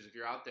producers, if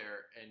you're out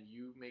there and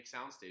you make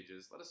sound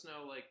stages, let us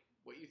know like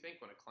what you think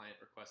when a client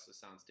requests a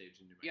sound stage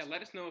in New Mexico. Yeah,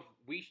 let us know if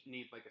we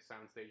need like a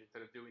soundstage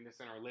instead of doing this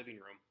in our living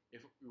room.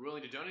 If you're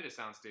willing to donate a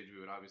sound stage, we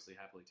would obviously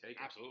happily take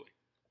it. Absolutely.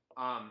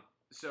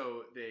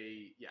 So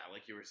they,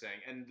 like you were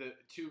saying, and the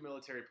two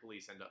military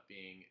police end up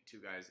being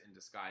two guys in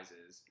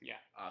disguises. Yeah.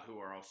 Who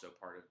are also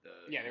part of the.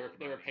 Yeah, they were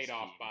gold-mining paid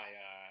off scheme. by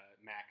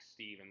Max,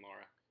 Steve, and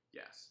Laura.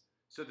 Yes.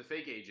 So the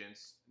fake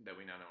agents that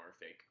we now know are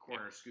fake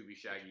corner Scooby,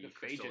 Shaggy, The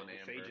Crystal, Fagent- and the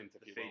Amber. Fagents,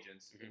 if the you will.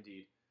 Fagents, Mhm.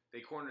 indeed.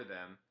 They corner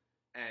them,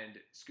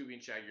 and Scooby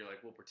and Shaggy are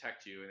like, "We'll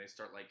protect you," and they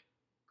start like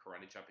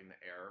karate chopping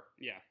the air.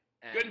 Yeah.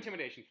 And, Good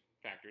intimidation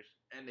factors.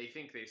 And they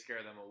think they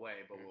scare them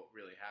away, but Mhm. what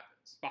really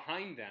happens?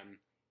 Behind them,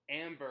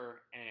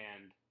 Amber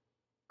and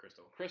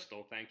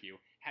Crystal, thank you,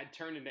 had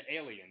turned into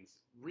aliens.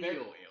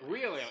 Real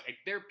aliens.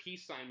 Like, their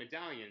peace sign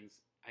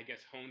medallions, I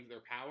guess, honed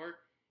their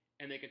power,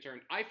 and they could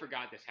turn. I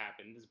forgot this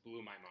happened. This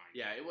blew my mind.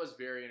 Yeah, it was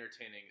very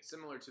entertaining.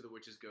 Similar to the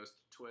Witch's Ghost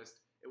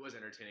twist, it was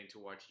entertaining to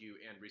watch you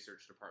and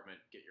research department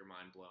get your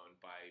mind blown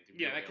by the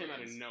Yeah, real that came out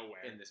of aliens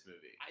nowhere. in this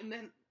movie. And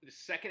then the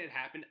second it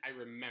happened, I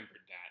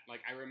remembered that.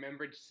 Like, I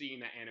remembered seeing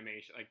that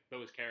animation, like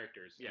those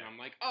characters, Yeah. and I'm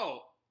like,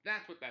 oh,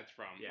 that's what that's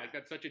from. Yeah. Like,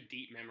 that's such a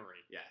deep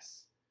memory.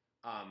 Yes.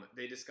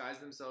 They disguise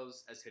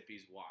themselves as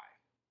hippies. Why?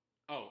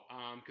 Oh,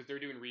 because they're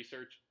doing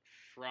research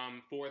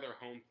for their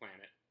home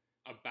planet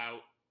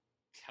about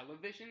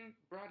television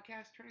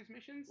broadcast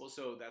transmissions. Well,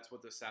 so that's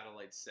what the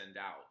satellites send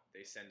out.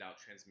 They send out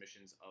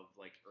transmissions of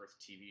like Earth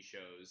TV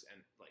shows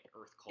and like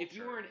Earth culture. If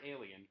you were an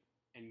alien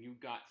and you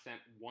got sent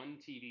one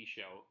TV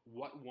show,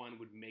 what one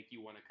would make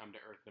you want to come to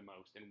Earth the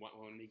most, and what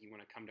one would make you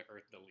want to come to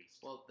Earth the least?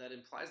 Well, that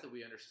implies that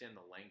we understand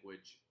the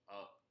language.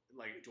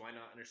 Like, do I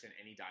not understand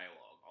any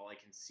dialogue? All I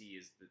can see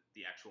is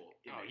the actual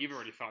image. Oh, you've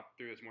already thought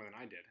through this more than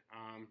I did.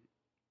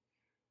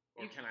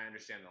 Or can I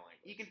understand the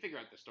language? You can figure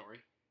out the story.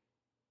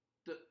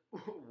 The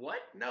what?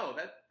 No,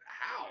 that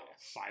how?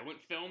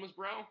 Silent films,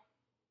 bro.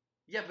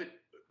 Yeah, but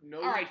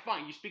no. All right,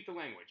 fine. You speak the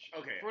language.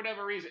 Okay. For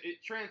whatever reason, it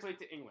translates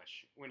to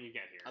English when you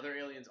get here. Other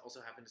aliens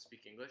also happen to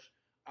speak English.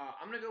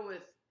 I'm gonna go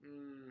with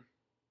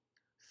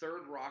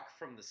Third Rock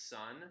from the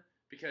Sun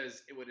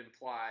because it would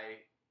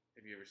imply.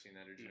 Have you ever seen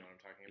that, or do you know what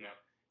I'm talking about?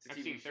 It's a I've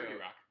TV seen 30 show.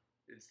 Rock.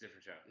 It's a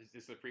different show. Is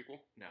this the prequel?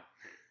 No.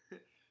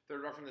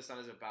 Third Rock from the Sun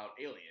is about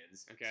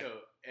aliens. Okay.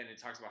 So, and it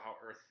talks about how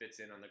Earth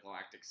fits in on the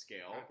galactic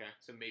scale. Okay.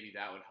 So maybe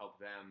that would help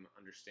them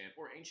understand,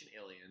 or ancient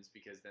aliens,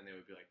 because then they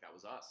would be like, "That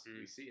was us.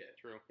 We see it."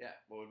 True. Yeah.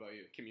 What about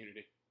you?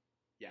 Community.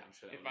 Yeah, I'm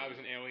sure. If I was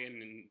an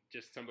alien and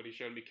just somebody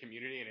showed me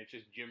Community and it's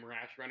just Jim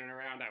Rash running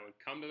around, I would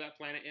come to that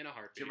planet in a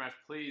heartbeat. Jim Rash,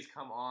 please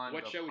come on.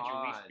 What the show would you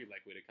pod. least be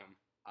likely to come?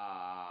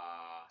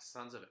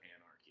 Sons of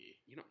Anarchy.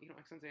 You don't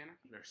like Sons of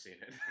Anarchy? I've never seen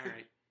it. All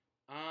right.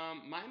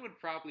 Mine would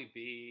probably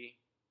be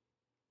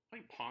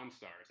like Pawn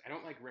Stars. I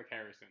don't like Rick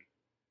Harrison.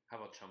 How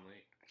about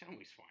Chumley?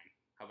 Chumley's fine.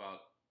 How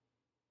about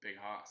Big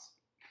Hoss?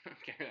 I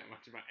don't care that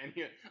much about any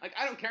of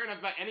I don't care enough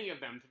about any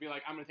of them to be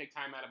like I'm gonna take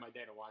time out of my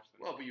day to watch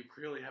them. Well, but you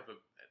clearly have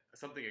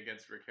something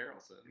against Rick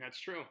Harrelson. That's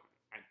true.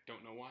 I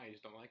don't know why. I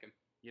just don't like him.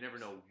 You never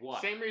know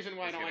what. Same reason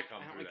why I is don't gonna like come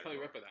through that Kelly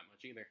door. Ripa that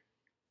much either.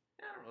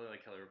 Yeah, I don't really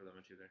like Kelly Ripa that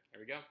much either.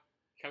 There we go.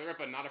 Kelly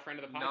Ripa, not a friend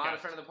of the podcast. Not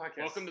a friend of the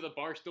podcast. Welcome to the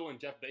Barstool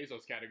and Jeff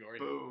Bezos category.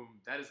 Boom.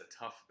 That's a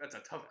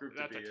tough group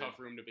to That's be a tough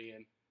room to be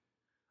in.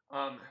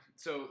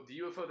 So the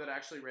UFO that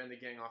actually ran the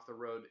gang off the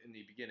road in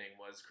the beginning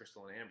was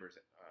Crystal and Amber's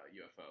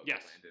UFO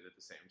Yes. that landed at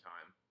the same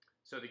time.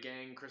 So the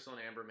gang, Crystal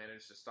and Amber,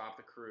 managed to stop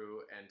the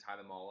crew and tie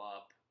them all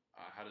up.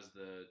 How does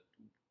the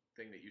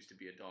thing that used to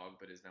be a dog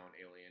but is now an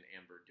alien,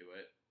 Amber, do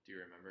it? Do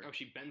you remember? Oh,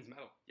 she bends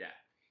metal. Yeah.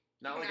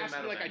 Not You like a asked me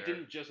metal like I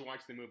bender. didn't just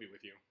watch the movie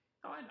with you.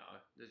 Oh, I know.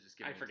 Just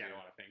I forget a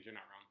lot of things. You're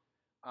not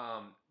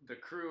wrong. The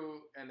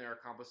crew and their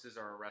accomplices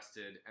are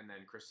arrested, and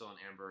then Crystal and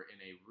Amber, in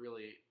a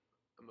really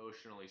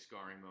emotionally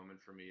scarring moment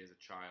for me as a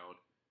child,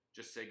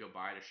 just say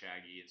goodbye to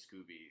Shaggy and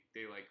Scooby.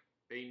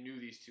 They knew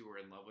these two were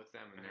in love with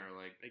them, and they're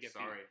like, They get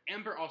sorry. beat.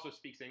 Amber also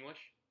speaks English.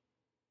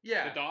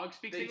 Yeah, The dog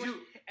speaks they English. do.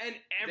 And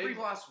They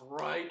gloss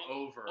right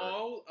over.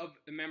 all of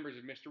the members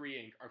of Mystery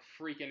Inc. are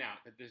freaking out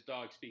that this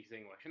dog speaks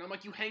English. And I'm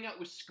like, you hang out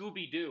with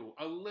Scooby-Doo,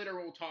 a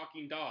literal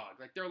talking dog.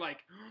 Like, they're like,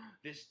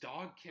 this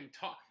dog can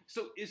talk.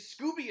 So is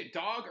Scooby a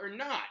dog or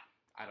not?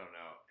 I don't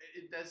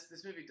know.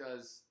 This movie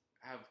does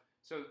have.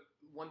 So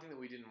one thing that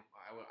we didn't.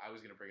 I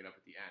was gonna bring it up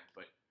at the end,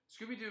 but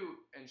Scooby-Doo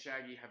and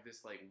Shaggy have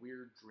this like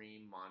weird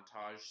dream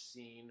montage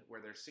scene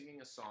where they're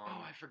singing a song.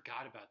 Oh, I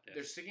forgot about this.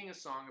 They're singing a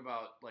song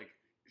about like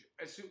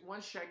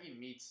once Shaggy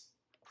meets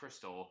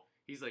Crystal,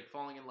 he's like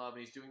falling in love,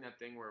 and he's doing that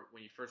thing where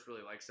when you first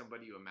really like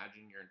somebody, you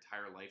imagine your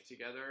entire life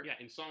together. Yeah,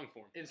 in song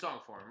form. In song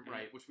form, Mhm.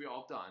 right? Which we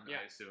all done, Yeah.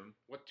 I assume.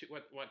 What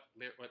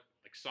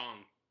like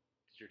song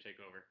did your take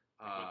over?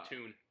 Like, Uh, what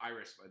tune?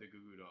 Iris by the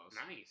Goo Goo Dolls.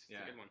 Nice. It's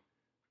yeah. a good one.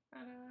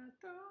 And I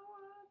don't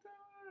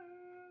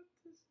want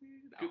to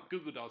see that Goo one.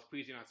 Goo Dolls,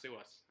 please do not sue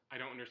us. I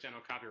don't understand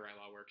how copyright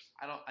law works.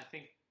 I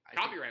think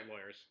Copyright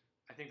lawyers.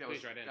 I think that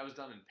Please was write in. that was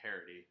done in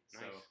parody,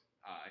 so Nice.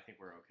 I think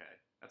we're okay.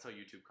 That's how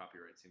YouTube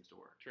copyright seems to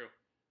work. True.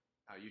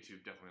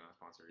 YouTube definitely not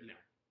sponsored either.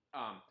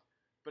 No.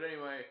 But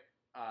anyway,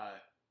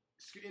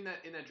 in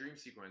that dream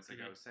sequence, like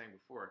I Mhm. was saying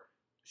before,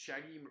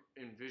 Shaggy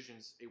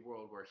envisions a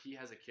world where he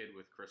has a kid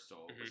with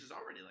Crystal, Mhm. which is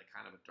already like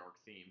kind of a dark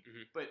theme.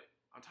 Mhm. But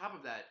on top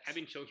of that,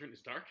 Having children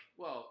is dark.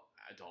 well,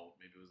 adult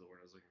maybe was the word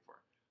I was looking for.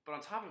 But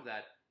on top of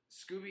that,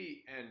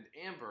 Scooby and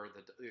Amber,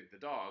 the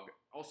dog,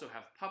 also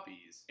have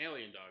puppies.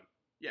 Alien dog.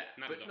 Yeah,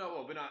 Not but a dog. no,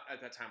 well, but not at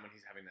that time when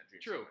he's having that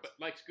dream. True, sequence. but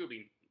like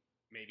Scooby,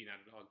 maybe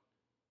not a dog.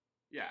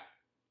 Yeah.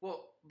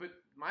 Well, but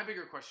my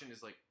bigger question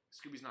is like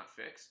Scooby's not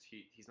fixed.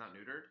 He's not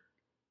neutered,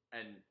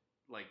 and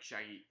like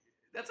Shaggy,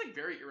 that's like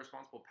very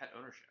irresponsible pet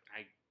ownership.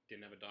 I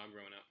didn't have a dog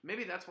growing up.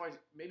 Maybe that's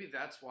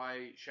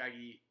why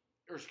Shaggy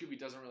or Scooby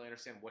doesn't really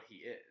understand what he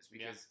is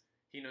because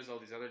he knows all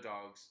these other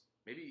dogs.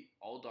 Maybe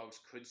all dogs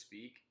could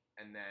speak,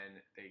 and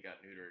then they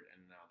got neutered,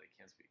 and now they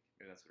can't speak.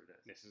 Maybe that's what it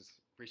is. This is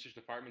research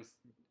department's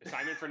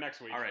assignment for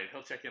next week. All right,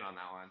 he'll check in on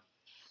that one.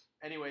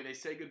 Anyway, they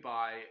say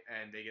goodbye,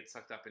 and they get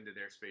sucked up into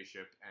their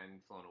spaceship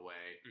and flown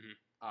away.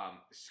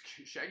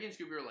 Shaggy and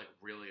Scooby are like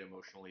really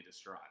emotionally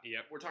distraught.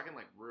 Yep. We're talking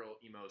like real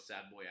emo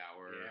sad boy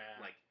hour,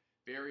 Yeah. like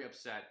very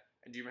upset.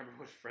 And do you remember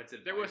what Fred's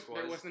advice There was?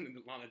 wasn't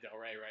Lana Del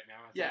Rey right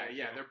now. That's Yeah, how I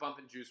yeah, feel. they're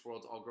bumping Juice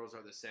WRLD's All Girls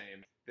Are the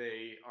Same.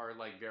 They are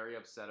like very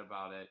upset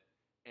about it.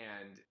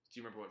 And do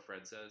you remember what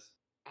Fred says?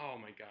 Oh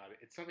my god,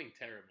 it's something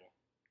terrible.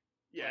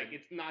 Yeah, Like,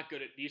 it's not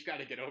good. You just got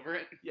to get over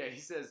it. yeah. He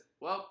says,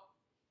 "Well,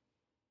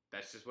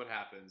 that's just what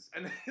happens,"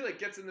 and then he like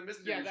gets in the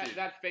mystery Yeah, machine.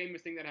 that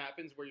famous thing that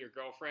happens where your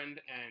girlfriend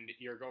and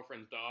your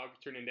girlfriend's dog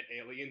turn into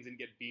aliens and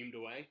get beamed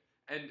away.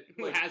 And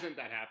Who like, hasn't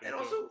that happened? and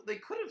to? also, they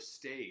could have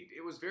stayed.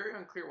 It was very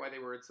unclear why they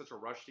were in such a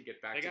rush to get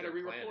back They to gotta their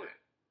re-report.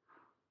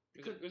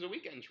 planet. It was a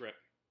weekend trip.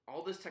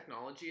 All this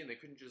technology, and they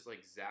couldn't just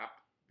like zap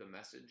the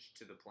message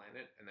to the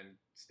planet and then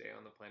stay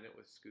on the planet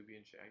with Scooby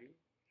and Shaggy.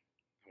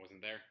 I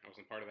wasn't there. I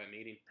wasn't part of that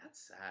meeting. That's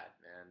sad,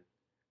 man.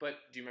 But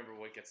do you remember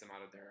what gets them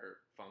out of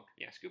their funk?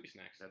 Yeah, Scooby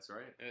snacks. That's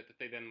right. That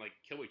they then like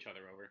kill each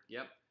other over.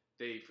 Yep.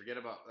 They forget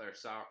about their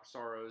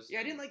sorrows. Yeah,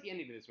 I didn't like the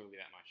ending of this movie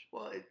that much.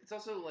 Well, it's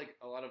also like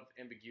a lot of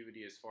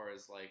ambiguity as far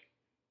as like,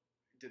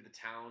 did the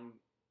town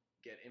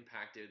get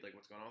impacted. Like,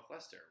 what's going on with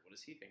Lester? What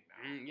does he think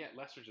now? Yeah,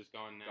 Lester's just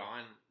gone now.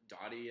 Gone.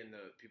 Dottie and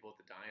the people at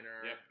the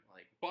diner. Yep.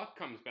 Like, Buck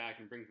comes back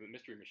and brings the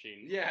mystery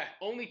machine. yeah.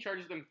 Only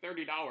charges them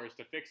 $30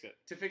 to fix it.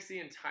 To fix the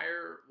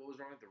entire, what was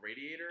wrong with the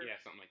radiator? Yeah,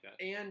 something like that.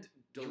 And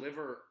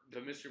deliver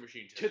the mystery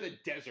machine To the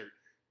desert.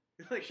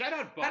 like, Shout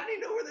out Buck. how did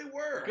he know where they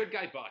were? Good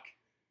guy Buck.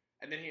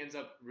 And then he ends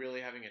up really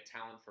having a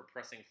talent for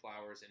pressing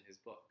flowers in his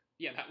book.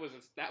 Yeah, that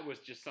was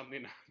just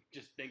something.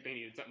 Just think they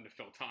needed something to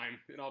fill time,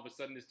 and all of a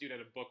sudden this dude had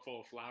a book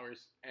full of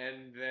flowers.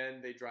 And then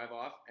they drive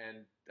off,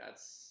 and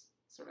that's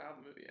sort of how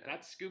the movie ends.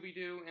 That's Scooby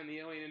Doo and the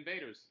Alien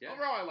Invaders. Yeah.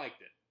 Overall, I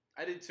liked it.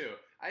 I did too.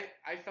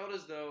 I felt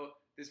as though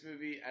this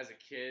movie, as a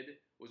kid,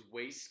 was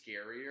way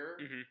scarier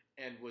Mhm.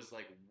 and was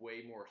like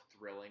way more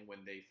thrilling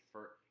when they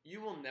first.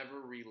 You will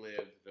never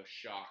relive the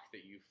shock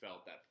that you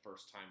felt that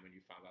first time when you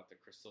found out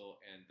that Crystal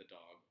and the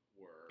dog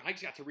were. I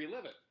just got to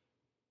relive it.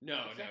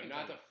 No, The second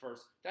not time. the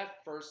first.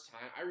 That first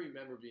time, I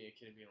remember being a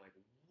kid and being like,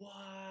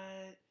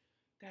 "What?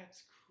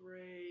 That's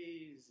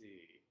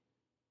crazy."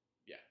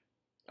 Yeah,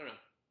 I don't know.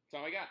 That's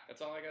all I got.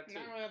 That's all I got too.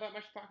 Not really that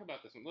much to talk about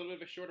this one. A little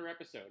bit of a shorter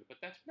episode, but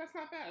that's not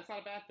bad. That's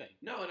not a bad thing.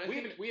 No, and I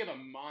We think have a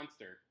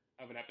monster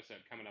of an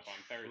episode coming up on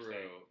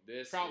Thursday. True.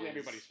 This Probably is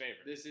everybody's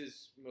favorite. This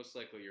is most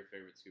likely your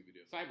favorite Scooby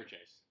Doo. Cyber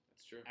Chase.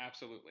 That's true.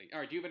 Absolutely. All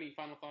right. Do you have any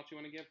final thoughts you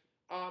want to give?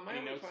 My Any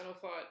only notes? final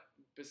thought,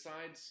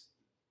 besides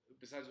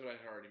what I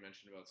had already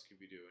mentioned about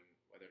Scooby Doo and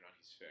whether or not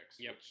he's fixed,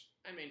 Yep. which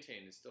I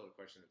maintain is still a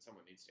question that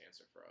someone needs to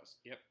answer for us.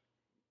 Yep.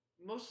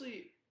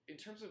 Mostly in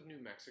terms of New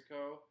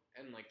Mexico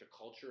and like the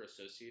culture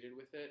associated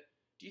with it,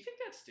 do you think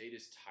that state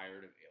is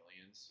tired of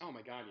aliens? Oh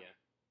my God, yeah.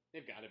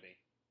 They've got to be.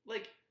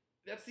 Like,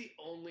 that's the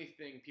only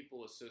thing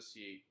people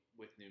associate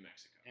with New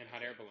Mexico. And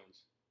hot air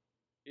balloons.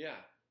 Yeah.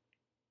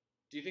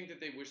 Do you think that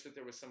they wish that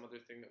there was some other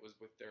thing that was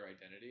with their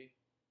identity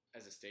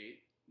as a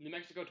state? New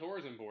Mexico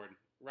Tourism Board.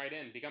 Right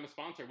in. Become a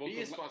sponsor. Be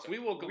a sponsor. We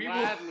will We will-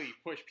 gladly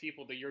push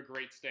people to your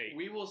great state.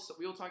 We will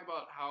talk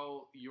about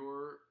how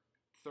your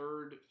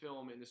third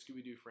film in the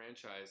Scooby-Doo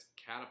franchise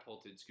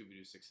catapulted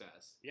Scooby-Doo's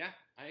success. Yeah,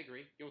 I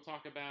agree. You'll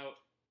talk about.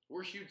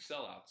 We're huge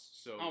sellouts,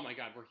 so Oh my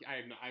God,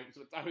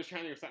 I was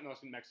trying to think of something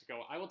else in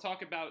Mexico. I will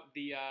talk about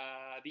the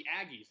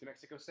Aggies, the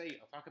Mexico State.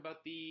 I'll talk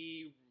about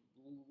the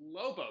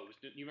Lobos,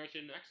 New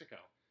Mexico.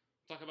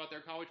 Talk about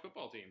their college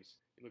football teams.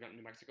 You look at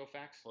New Mexico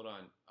facts. Hold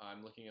on,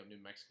 I'm looking up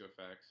New Mexico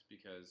facts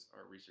because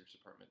our research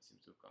department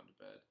seems to have gone to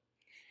bed.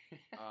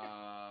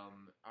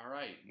 All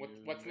right.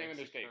 What's the name of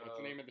their state? What's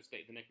the name of the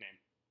state? The nickname?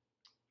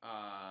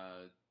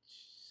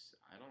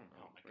 I don't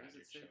know. Oh my Where God, does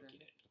you're it say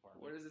choking it.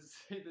 Where does it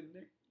say the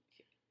nick?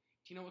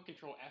 Do you know what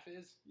Control F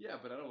is? Yeah,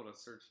 but I don't want to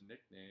search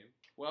nickname.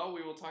 Well,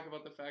 we will talk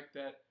about the fact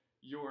that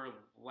your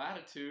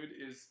latitude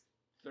is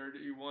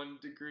 31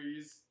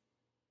 degrees.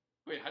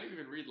 Wait, how do you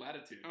even read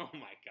latitude? Oh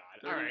my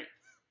God. 30. All right.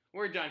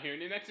 We're done here.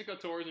 New Mexico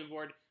Tourism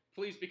Board,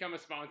 please become a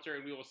sponsor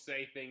and we will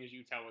say things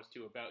you tell us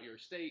to about your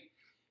state.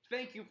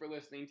 Thank you for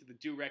listening to the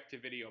Direct to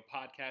Video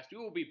podcast. We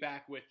will be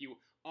back with you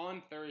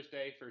on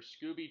Thursday for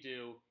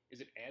Scooby-Doo. Is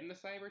it And the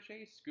Cyber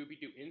Chase?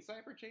 Scooby-Doo in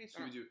Cyber Chase?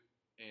 Scooby-Doo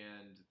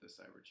and the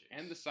Cyber Chase.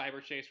 And the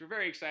Cyber Chase. We're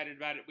very excited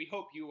about it. We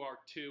hope you are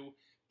too.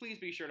 Please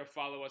be sure to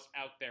follow us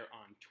out there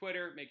on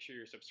Twitter. Make sure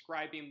you're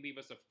subscribing. Leave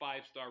us a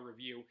 5-star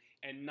review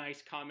and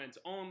nice comments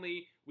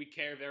only. We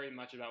care very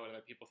much about what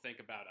other people think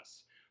about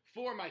us.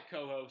 For my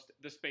co-host,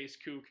 the Space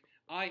Kook,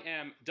 I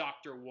am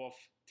Dr. Wolf.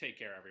 Take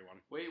care, everyone.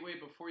 Wait,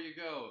 before you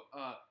go,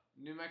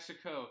 New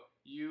Mexico,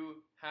 you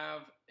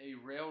have a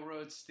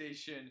railroad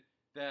station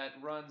that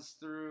runs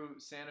through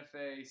Santa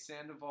Fe,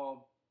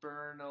 Sandoval,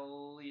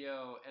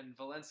 Bernalillo, and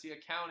Valencia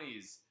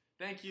counties.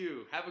 Thank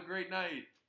you. Have a great night.